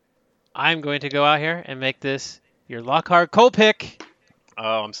 I'm going to go out here and make this your Lockhart Cole pick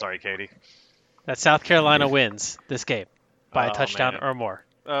Oh, I'm sorry, Katie. that South Carolina wins this game by a Oh, touchdown man. or more.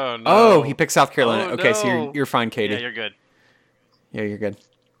 Oh no. Oh, he picked South Carolina. Oh, Okay, so no. you're fine, Katie. Yeah, you're good. Yeah, you're good.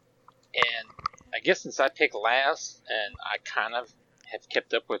 And I guess since I picked last, and I kind of have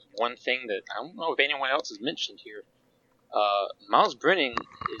kept up with one thing that I don't know if anyone else has mentioned here, Miles Brennan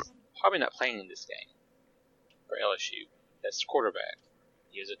is probably not playing in this game for LSU. That's the quarterback.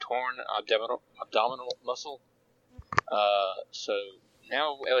 He has a torn abdominal muscle. So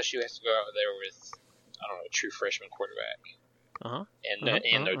now LSU has to go out there with, I don't know, a true freshman quarterback Uh-huh.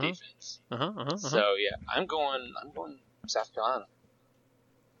 and no defense. So yeah, I'm going South Carolina.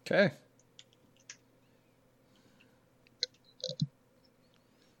 Okay.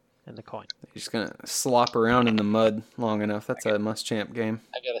 in the coin. You're just going to slop around in the mud long enough. That's a must-champ game.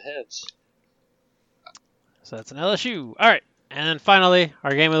 I got a heads. So that's an LSU. All right. And then finally,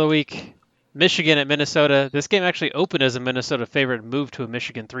 our game of the week, Michigan at Minnesota. This game actually opened as a Minnesota favorite and moved to a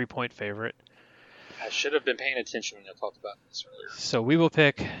Michigan 3-point favorite. I should have been paying attention when I talked about this earlier. So we will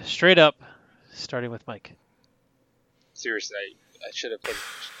pick straight up, starting with Mike. Seriously, I should have put.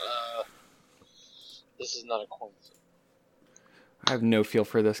 This is not a coin flip. I have no feel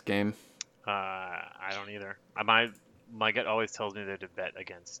for this game. I don't either. My gut always tells me to bet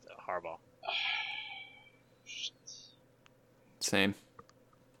against Harbaugh. Same.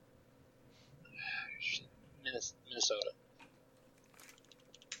 Minnesota.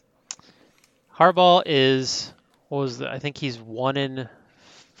 Harbaugh is, I think he's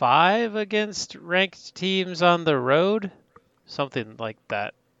 1-5 against ranked teams on the road, something like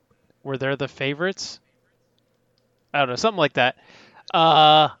that. Where they're the favorites. I don't know, something like that.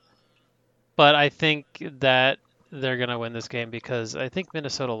 But I think that they're going to win this game because I think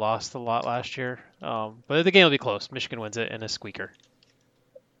Minnesota lost a lot last year. But the game will be close. Michigan wins it in a squeaker.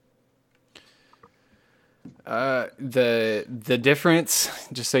 The difference,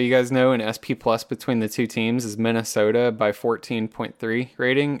 just so you guys know, in SP Plus between the two teams is Minnesota by 14.3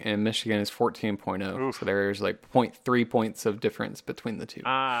 rating and Michigan is 14.0. So there's like 0.3 points of difference between the two.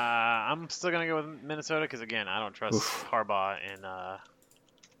 I'm still gonna go with Minnesota because again, I don't trust Harbaugh in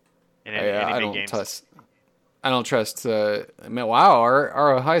any big games. I don't trust. Wow,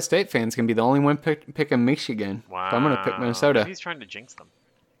 our Ohio State fans can be the only one picking Michigan. Wow. So I'm gonna pick Minnesota. He's trying to jinx them.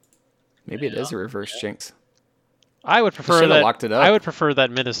 Maybe it is a reverse jinx. I would prefer Should've that. locked it up. I would prefer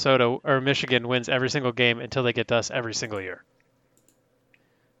that Minnesota or Michigan wins every single game until they get to us every single year.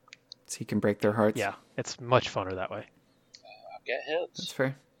 So you can break their hearts. Yeah, it's much funner that way. I've got heads. That's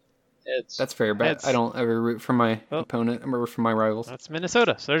fair. Heads. That's fair, but Heads. I don't ever root for my opponent. I root for my rivals. That's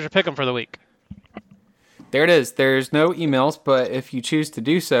Minnesota. So there's your pick 'em for the week. There it is. There's no emails, but if you choose to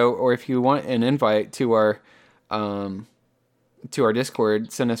do so, or if you want an invite to our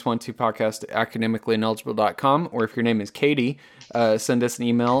Discord, send us one to podcast@academicallyineligible.com, or if your name is Katie, send us an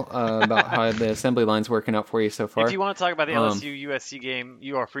email about how the assembly line's working out for you so far. If you want to talk about the LSU USC game,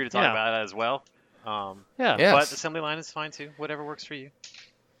 you are free to talk about it as well. Yeah. Yes. But assembly line is fine too. Whatever works for you.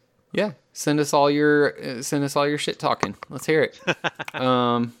 Yeah, send us all your shit talking. Let's hear it.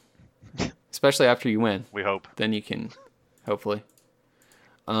 Especially after you win. We hope. Then you can, hopefully.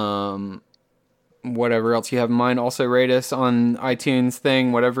 Whatever else you have in mind. Also rate us on iTunes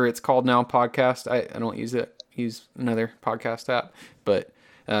thing, whatever it's called now, podcast. I don't use it. Use another podcast app. But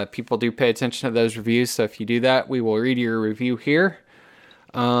people do pay attention to those reviews. So if you do that, we will read your review here.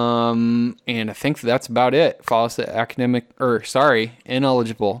 And I think that's about it. Follow us at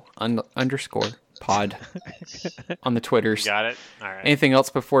ineligible _ pod on the Twitters. You got it? All right. Anything else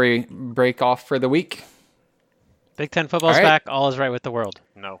before we break off for the week? Big Ten football's All right. back. All is right with the world.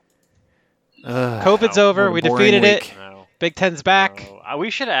 No. COVID's No. over. What a We boring defeated week. it. No. Big Ten's back. No. We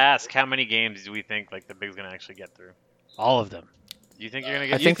should ask how many games do we think like the Big's gonna actually get through. All of them. You think you're gonna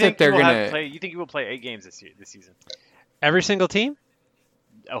get? I think that they're gonna- You think you will play 8 games this season? Every single team?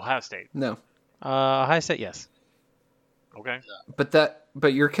 Ohio State. No. Ohio State, yes. Okay.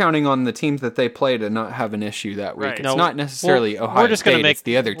 But you're counting on the teams that they play to not have an issue that week. Right. It's No, not necessarily Ohio we're just State. gonna make It's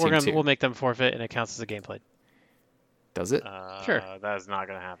the other team too. We'll make them forfeit, and it counts as a game played. Does it? Sure. That is not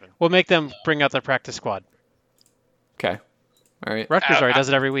gonna happen. We'll make them bring out their practice squad. Okay. All right. Rutgers already does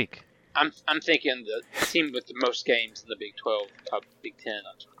it every week. I'm thinking the team with the most games in the Big 12, Big 10,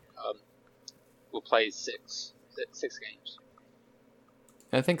 will play six games.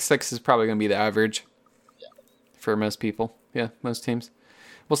 I think 6 is probably going to be the average for most people. Yeah, most teams.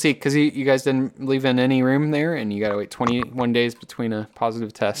 We'll see, because you guys didn't leave in any room there, and you got to wait 21 days between a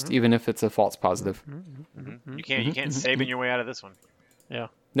positive test, even if it's a false positive. You can't Saban your way out of this one. Yeah.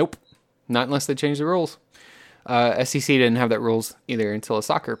 Nope. Not unless they change the rules. SEC didn't have that rules either until a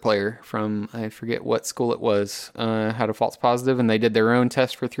soccer player from, I forget what school it was, had a false positive, and they did their own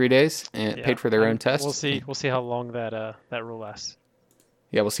test for 3 days and paid for their own test. We'll see. We'll see how long that rule lasts.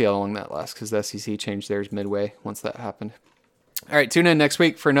 Yeah, we'll see how long that lasts, because the SEC changed theirs midway once that happened. All right, tune in next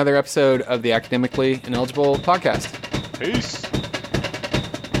week for another episode of the Academically Ineligible podcast. Peace.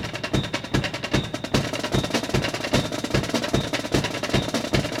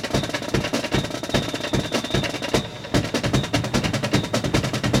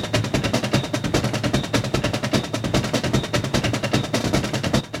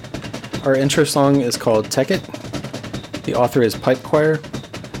 Our intro song is called Tech It. The author is Pipe Choir.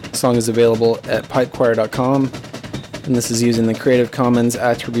 The song is available at pipechoir.com, and this is using the Creative Commons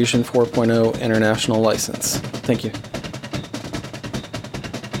Attribution 4.0 International License. Thank you.